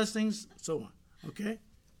 plenty of blessings, so on. Okay?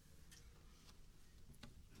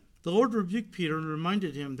 The Lord rebuked Peter and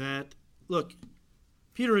reminded him that, look,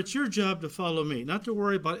 Peter, it's your job to follow me, not to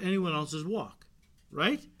worry about anyone else's walk.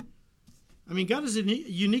 Right? I mean, God has a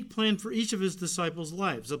unique plan for each of his disciples'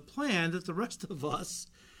 lives, a plan that the rest of us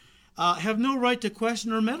have no right to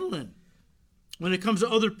question or meddle in when it comes to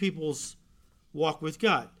other people's walk with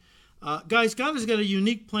God. Guys, God has got a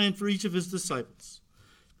unique plan for each of his disciples.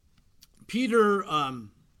 Peter,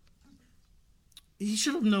 he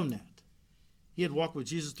should have known that. He had walked with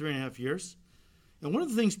Jesus 3.5 years. And one of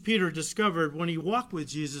the things Peter discovered when he walked with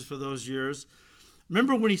Jesus for those years,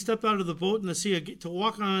 remember when he stepped out of the boat in the sea to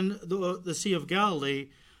walk on the Sea of Galilee,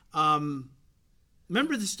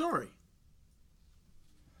 remember the story.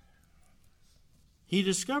 He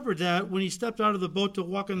discovered that when he stepped out of the boat to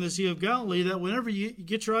walk on the Sea of Galilee, that whenever you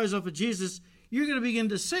get your eyes off of Jesus, you're going to begin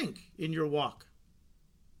to sink in your walk,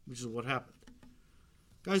 which is what happened.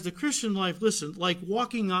 Guys, the Christian life, listen, like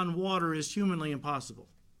walking on water is humanly impossible.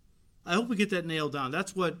 I hope we get that nailed down.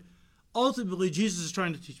 That's what ultimately Jesus is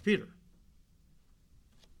trying to teach Peter.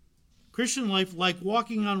 Christian life, like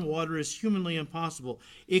walking on water, is humanly impossible.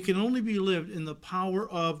 It can only be lived in the power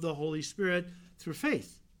of the Holy Spirit through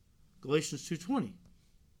faith. Galatians 2:20.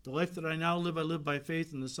 The life that I now live, I live by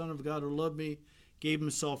faith in the Son of God who loved me, gave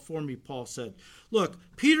himself for me, Paul said. Look,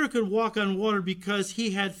 Peter could walk on water because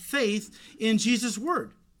he had faith in Jesus'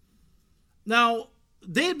 word. Now,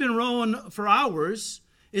 they had been rowing for hours.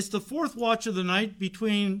 It's the fourth watch of the night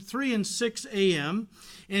between 3 and 6 a.m.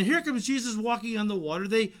 And here comes Jesus walking on the water.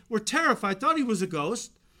 They were terrified, thought he was a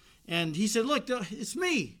ghost. And he said, look, it's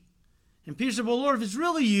me. And Peter said, well, Lord, if it's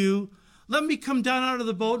really you, let me come down out of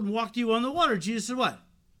the boat and walk to you on the water. Jesus said, what?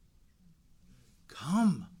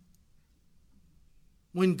 Come.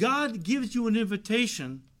 When God gives you an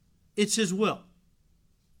invitation, it's his will.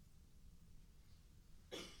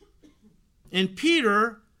 And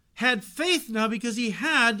Peter had faith now because he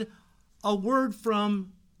had a word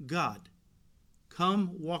from God.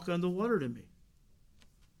 Come, walk on the water to me.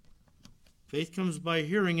 Faith comes by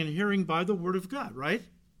hearing, and hearing by the word of God, right?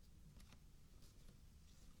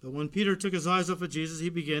 But when Peter took his eyes off of Jesus, he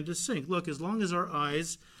began to sink. Look, as long as our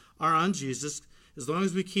eyes are on Jesus, as long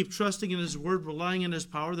as we keep trusting in his word, relying on his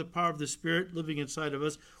power, the power of the Spirit living inside of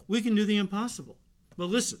us, we can do the impossible. But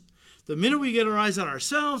listen, the minute we get our eyes on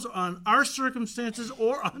ourselves, on our circumstances,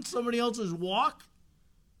 or on somebody else's walk,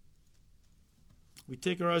 we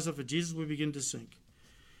take our eyes off of Jesus, we begin to sink.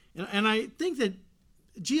 And I think that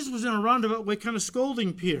Jesus was in a roundabout way kind of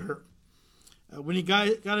scolding Peter when he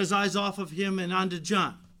got his eyes off of him and onto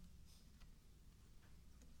John.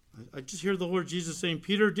 I just hear the Lord Jesus saying,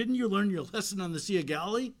 Peter, didn't you learn your lesson on the Sea of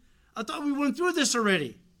Galilee? I thought we went through this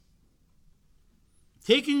already.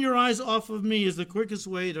 Taking your eyes off of me is the quickest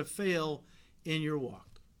way to fail in your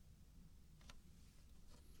walk.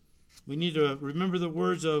 We need to remember the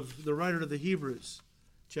words of the writer to the Hebrews,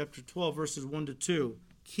 chapter 12, verses 1 to 2.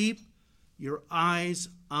 Keep your eyes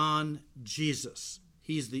on Jesus.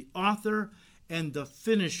 He's the author and the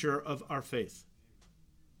finisher of our faith.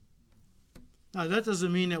 Now, that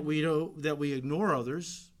doesn't mean that we ignore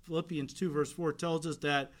others. Philippians 2, verse 4 tells us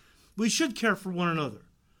that we should care for one another,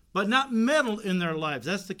 but not meddle in their lives.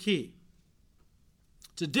 That's the key.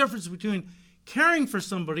 It's a difference between caring for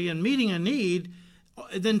somebody and meeting a need,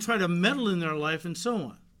 and then try to meddle in their life and so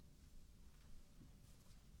on.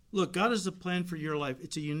 Look, God has a plan for your life.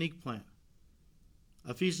 It's a unique plan.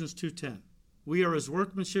 Ephesians 2:10. We are his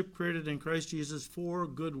workmanship created in Christ Jesus for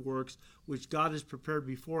good works, which God has prepared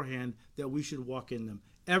beforehand that we should walk in them.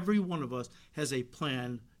 Every one of us has a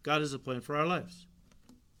plan. God has a plan for our lives.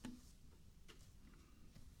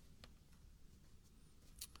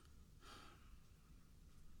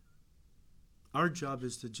 Our job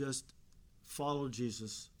is to just follow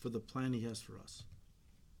Jesus for the plan he has for us.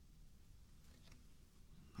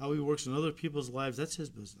 How he works in other people's lives, that's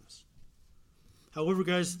his business. However,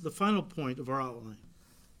 guys, the final point of our outline.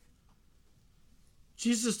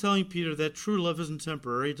 Jesus is telling Peter that true love isn't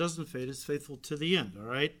temporary, it doesn't fade, it's faithful to the end, all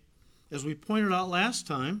right? As we pointed out last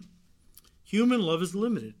time, human love is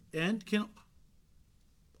limited and can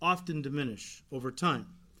often diminish over time.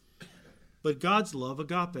 But God's love,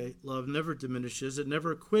 agape love, never diminishes. It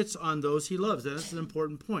never quits on those he loves. That's an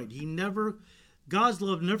important point. God's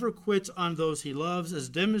love never quits on those he loves, as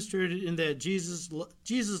demonstrated in that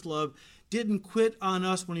Jesus' love didn't quit on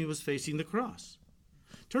us when he was facing the cross.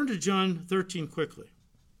 Turn to John 13 quickly.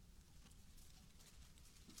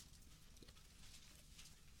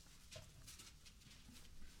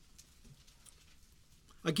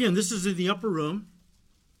 Again, this is in the upper room,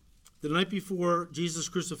 the night before Jesus'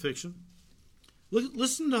 crucifixion.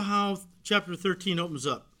 Listen to how chapter 13 opens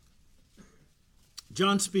up.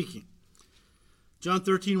 John speaking. John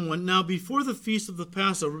 13:1. Now, before the feast of the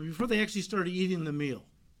Passover, before they actually started eating the meal,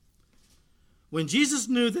 when Jesus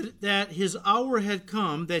knew that his hour had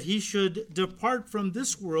come, that he should depart from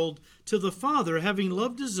this world to the Father, having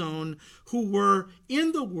loved his own who were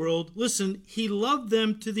in the world, listen, he loved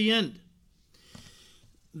them to the end.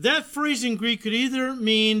 That phrase in Greek could either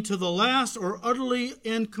mean to the last or utterly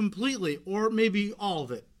and completely, or maybe all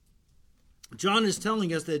of it. John is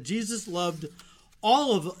telling us that Jesus loved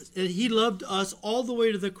all of us, and he loved us all the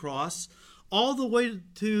way to the cross, all the way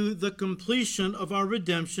to the completion of our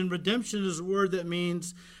redemption. Redemption is a word that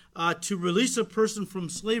means to release a person from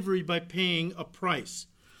slavery by paying a price.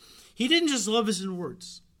 He didn't just love us in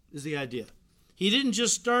words, is the idea. He didn't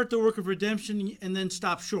just start the work of redemption and then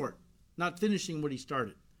stop short, not finishing what he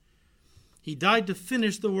started. He died to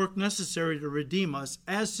finish the work necessary to redeem us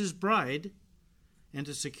as his bride and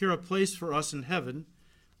to secure a place for us in heaven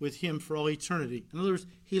with him for all eternity. In other words,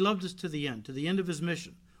 he loved us to the end of his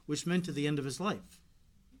mission, which meant to the end of his life.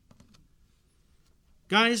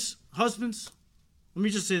 Guys, husbands, let me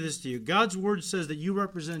just say this to you. God's word says that you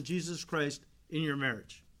represent Jesus Christ in your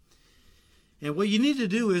marriage. And what you need to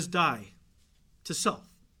do is die to self.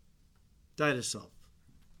 Die to self.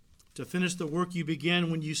 To finish the work you began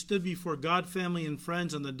when you stood before God, family, and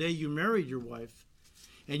friends on the day you married your wife.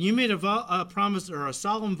 And you made a promise, or a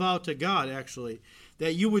solemn vow to God, actually,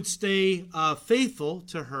 that you would stay faithful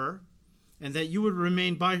to her and that you would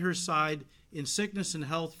remain by her side in sickness and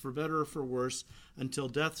health, for better or for worse, until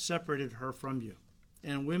death separated her from you.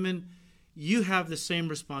 And women, you have the same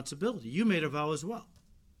responsibility. You made a vow as well.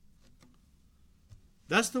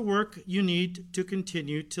 That's the work you need to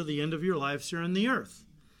continue till the end of your lives here on the earth.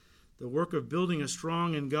 The work of building a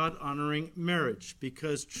strong and God-honoring marriage,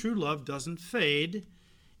 because true love doesn't fade.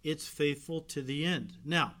 It's faithful to the end.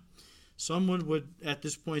 Now, someone would at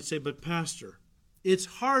this point say, but Pastor, it's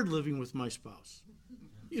hard living with my spouse.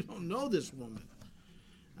 You don't know this woman.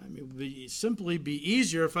 I mean, it would simply be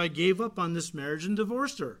easier if I gave up on this marriage and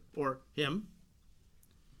divorced her, or him.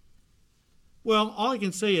 Well, all I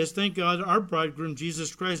can say is, thank God our bridegroom,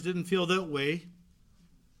 Jesus Christ, didn't feel that way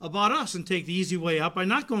about us and take the easy way out by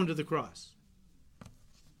not going to the cross,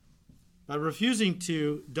 by refusing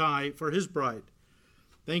to die for his bride.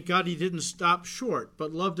 Thank God he didn't stop short,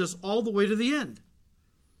 but loved us all the way to the end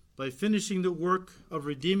by finishing the work of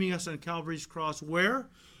redeeming us on Calvary's cross, where,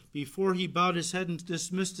 before he bowed his head and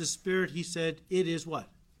dismissed his spirit, he said, it is what?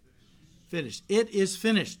 Finished. It is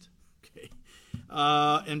finished. Okay.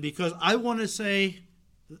 And because I want to say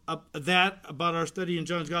that about our study in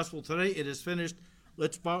John's Gospel today, it is finished.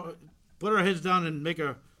 Let's put our heads down and make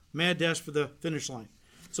a mad dash for the finish line.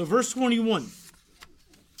 So verse 21.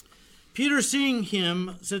 Peter, seeing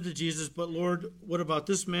him, said to Jesus, but Lord, what about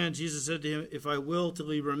this man? Jesus said to him, if I will if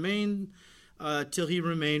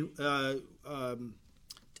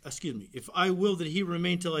I will that he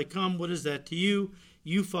remain till I come, what is that to you?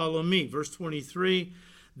 You follow me. Verse 23.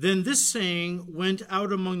 Then this saying went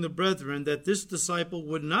out among the brethren, that this disciple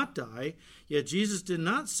would not die. Yet Jesus did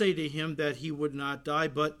not say to him that he would not die,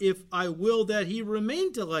 but if I will that he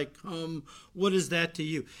remain till I come, what is that to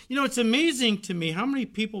you? You know, it's amazing to me how many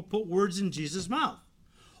people put words in Jesus' mouth,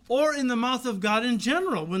 or in the mouth of God in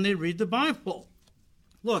general when they read the Bible.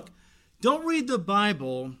 Look, don't read the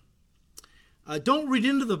Bible. Don't read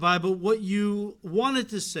into the Bible what you want it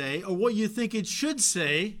to say or what you think it should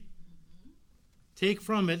say. Take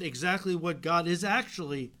from it exactly what God is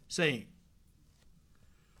actually saying.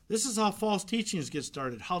 This is how false teachings get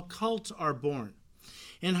started, how cults are born,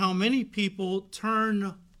 and how many people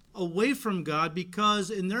turn away from God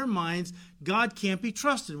because in their minds, God can't be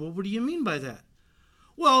trusted. Well, what do you mean by that?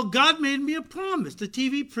 Well, God made me a promise. The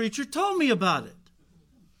TV preacher told me about it.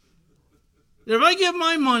 If I give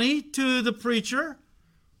my money to the preacher,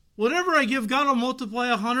 whatever I give, God will multiply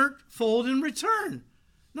 100-fold in return.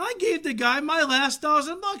 Now, I gave the guy my last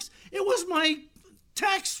 $1,000. It was my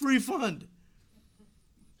tax refund.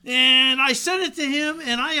 And I sent it to him,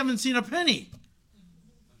 and I haven't seen a penny.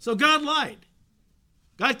 So God lied.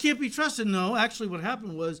 God can't be trusted. No, actually what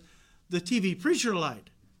happened was the TV preacher lied.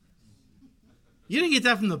 You didn't get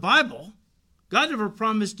that from the Bible. God never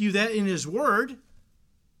promised you that in his word.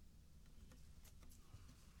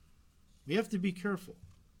 We have to be careful.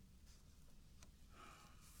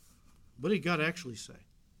 What did God actually say?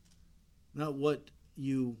 Not what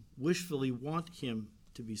you wishfully want him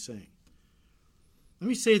to be saying. Let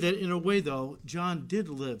me say that in a way, though, John did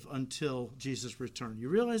live until Jesus returned. You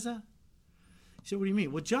realize that? You say, what do you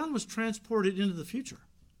mean? Well, John was transported into the future.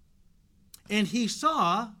 And he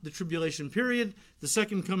saw the tribulation period, the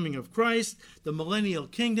second coming of Christ, the millennial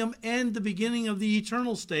kingdom, and the beginning of the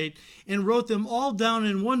eternal state, and wrote them all down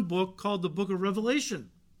in one book called the Book of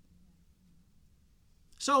Revelation.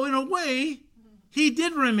 So in a way, he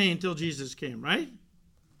did remain till Jesus came, right?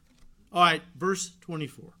 All right, verse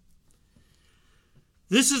 24.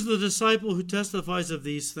 This is the disciple who testifies of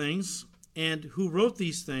these things and who wrote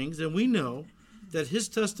these things, and we know that his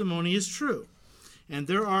testimony is true. And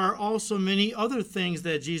there are also many other things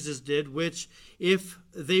that Jesus did, which, if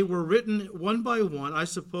they were written one by one, I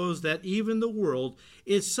suppose that even the world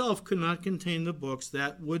itself could not contain the books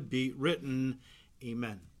that would be written.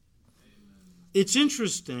 Amen. It's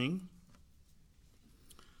interesting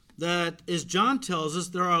that, as John tells us,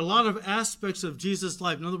 there are a lot of aspects of Jesus'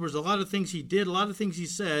 life. In other words, a lot of things he did, a lot of things he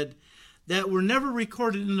said, that were never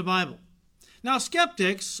recorded in the Bible. Now,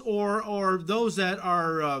 skeptics or those that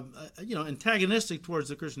are antagonistic towards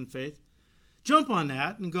the Christian faith jump on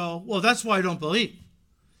that and go, well, that's why I don't believe.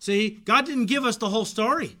 See, God didn't give us the whole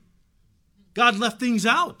story. God left things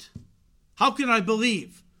out. How can I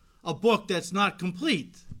believe a book that's not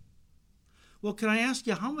complete? Well, can I ask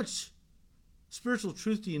you, how much spiritual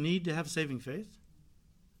truth do you need to have saving faith?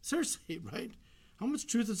 Seriously, right? How much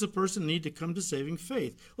truth does a person need to come to saving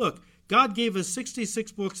faith? Look, God gave us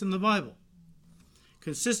 66 books in the Bible,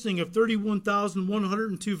 consisting of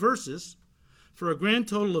 31,102 verses, for a grand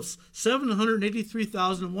total of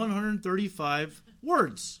 783,135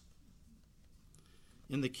 words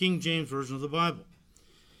in the King James Version of the Bible.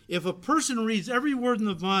 If a person reads every word in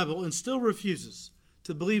the Bible and still refuses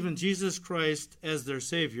to believe in Jesus Christ as their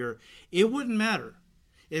Savior, it wouldn't matter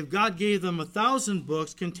if God gave them 1,000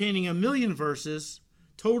 books containing 1,000,000 verses,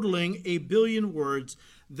 totaling 1,000,000,000 words.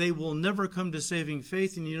 They will never come to saving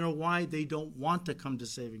faith. And you know why? They don't want to come to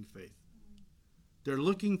saving faith. They're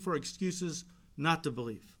looking for excuses not to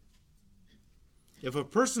believe. If a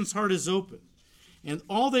person's heart is open and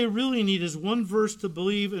all they really need is one verse to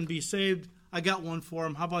believe and be saved, I got one for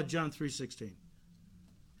them. How about John 3:16?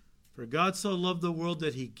 For God so loved the world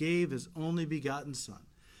that he gave his only begotten Son,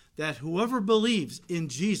 that whoever believes in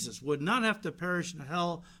Jesus would not have to perish in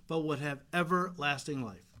hell, but would have everlasting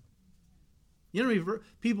life. You know,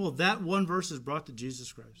 people, that one verse is brought to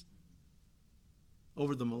Jesus Christ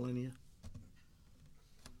over the millennia.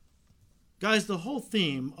 Guys, the whole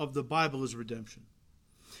theme of the Bible is redemption,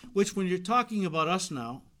 which, when you're talking about us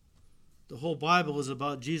now, the whole Bible is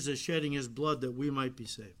about Jesus shedding his blood that we might be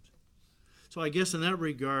saved. So I guess in that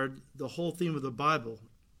regard, the whole theme of the Bible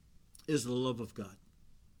is the love of God.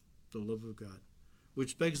 The love of God,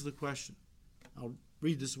 which begs the question. I'll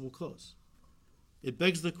read this and we'll close. It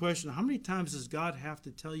begs the question, how many times does God have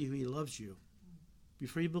to tell you he loves you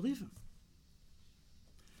before you believe him?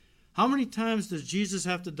 How many times does Jesus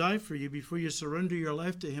have to die for you before you surrender your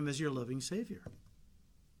life to him as your loving Savior?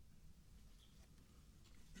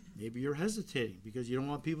 Maybe you're hesitating because you don't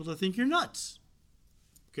want people to think you're nuts.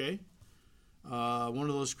 Okay? One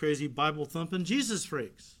of those crazy Bible-thumping Jesus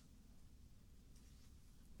freaks.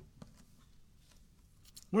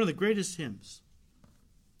 One of the greatest hymns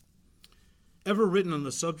ever written on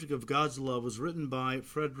the subject of God's love was written by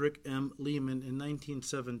Frederick M. Lehman in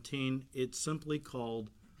 1917. It's simply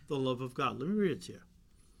called The Love of God. Let me read it to you.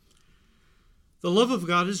 The love of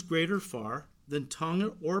God is greater far than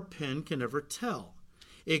tongue or pen can ever tell.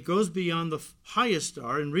 It goes beyond the highest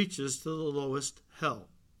star and reaches to the lowest hell.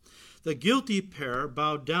 The guilty pair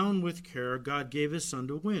bowed down with care God gave his Son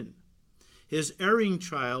to win. His erring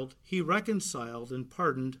child he reconciled and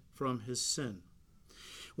pardoned from his sin.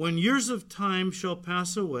 When years of time shall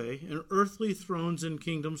pass away and earthly thrones and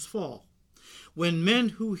kingdoms fall, when men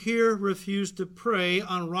who here refuse to pray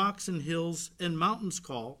on rocks and hills and mountains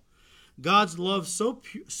call, God's love so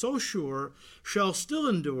sure shall still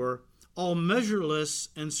endure, all measureless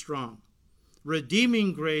and strong,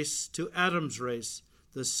 redeeming grace to Adam's race,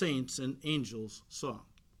 the saints and angels' song.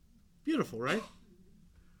 Beautiful, right?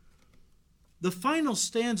 The final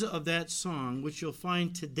stanza of that song, which you'll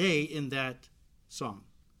find today in that song,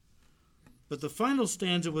 but the final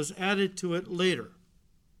stanza was added to it later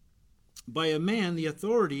by a man the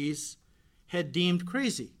authorities had deemed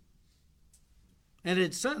crazy and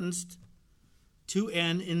had sentenced to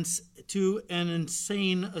an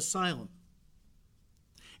insane asylum.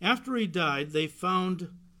 After he died, they found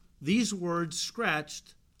these words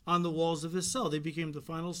scratched on the walls of his cell. They became the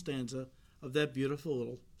final stanza of that beautiful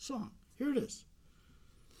little song. Here it is.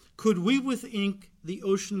 Could we with ink the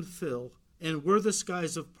ocean fill, and were the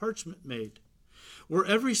skies of parchment made, were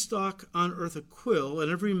every stalk on earth a quill,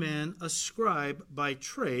 and every man a scribe by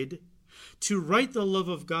trade, to write the love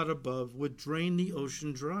of God above would drain the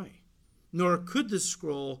ocean dry. Nor could the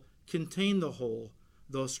scroll contain the whole,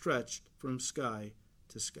 though stretched from sky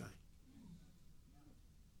to sky.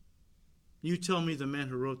 You tell me the man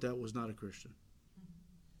who wrote that was not a Christian.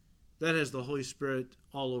 That has the Holy Spirit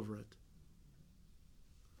all over it.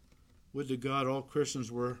 Would to God all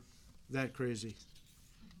Christians were that crazy.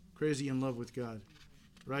 Crazy in love with God.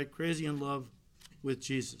 Right? Crazy in love with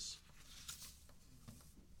Jesus.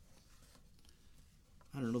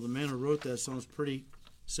 I don't know, the man who wrote that sounds pretty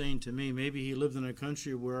sane to me. Maybe he lived in a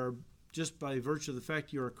country where, just by virtue of the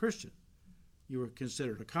fact you're a Christian, you were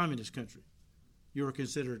considered a communist country. You were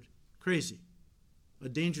considered crazy, a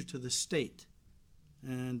danger to the state,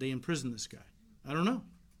 and they imprisoned this guy. I don't know.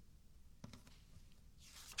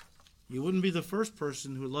 You wouldn't be the first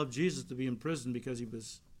person who loved Jesus to be imprisoned because he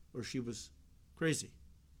was or she was crazy.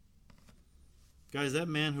 Guys, that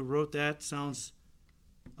man who wrote that sounds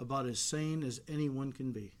about as sane as anyone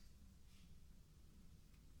can be.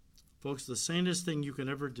 Folks, the sanest thing you can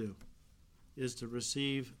ever do is to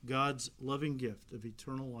receive God's loving gift of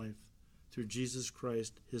eternal life through Jesus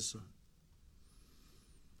Christ, his Son.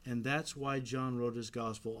 And that's why John wrote his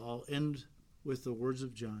gospel. I'll end with the words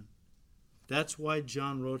of John. That's why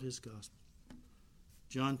John wrote his gospel.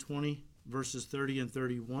 John 20, verses 30 and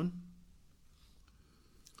 31.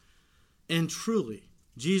 And truly,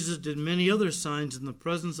 Jesus did many other signs in the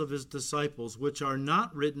presence of his disciples, which are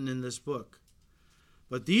not written in this book.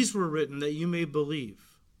 But these were written that you may believe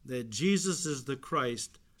that Jesus is the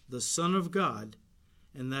Christ, the Son of God,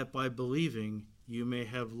 and that by believing you may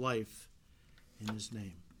have life in his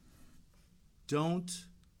name. Don't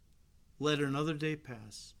let another day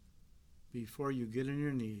pass before you get on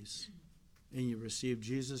your knees and you receive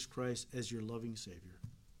Jesus Christ as your loving Savior.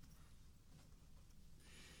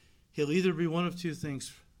 He'll either be one of two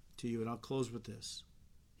things to you, and I'll close with this.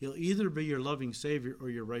 He'll either be your loving Savior or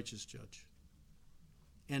your righteous judge.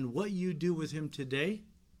 And what you do with him today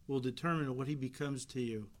will determine what he becomes to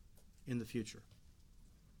you in the future.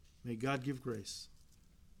 May God give grace.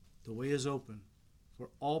 The way is open for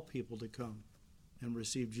all people to come and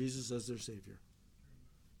receive Jesus as their Savior.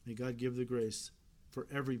 May God give the grace for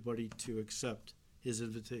everybody to accept his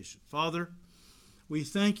invitation. Father, we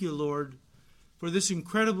thank you, Lord, for this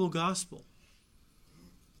incredible gospel,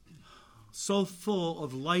 so full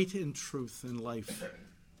of light and truth and life.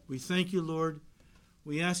 We thank you, Lord.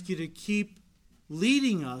 We ask you to keep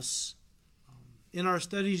leading us in our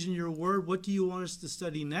studies in your word. What do you want us to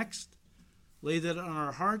study next? Lay that on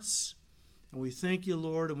our hearts. And we thank you,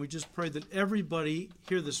 Lord, and we just pray that everybody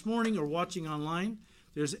here this morning or watching online,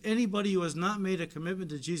 if there's anybody who has not made a commitment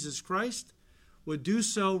to Jesus Christ, would do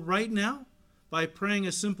so right now by praying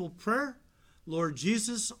a simple prayer. Lord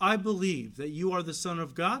Jesus, I believe that you are the Son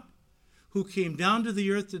of God who came down to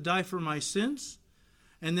the earth to die for my sins,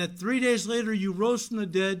 and that 3 days later you rose from the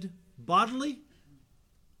dead bodily.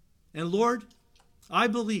 And Lord, I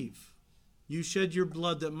believe you shed your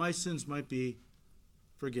blood that my sins might be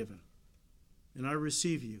forgiven. And I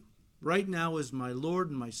receive you right now as my Lord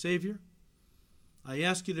and my Savior. I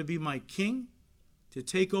ask you to be my King, to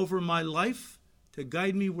take over my life, to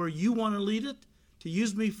guide me where you want to lead it, to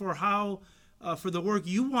use me for the work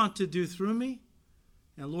you want to do through me.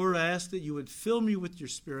 And Lord, I ask that you would fill me with your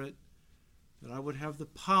Spirit, that I would have the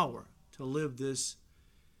power to live this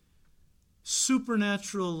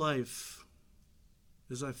supernatural life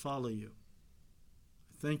as I follow you.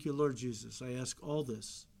 Thank you, Lord Jesus. I ask all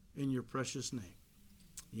this in your precious name.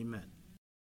 Amen.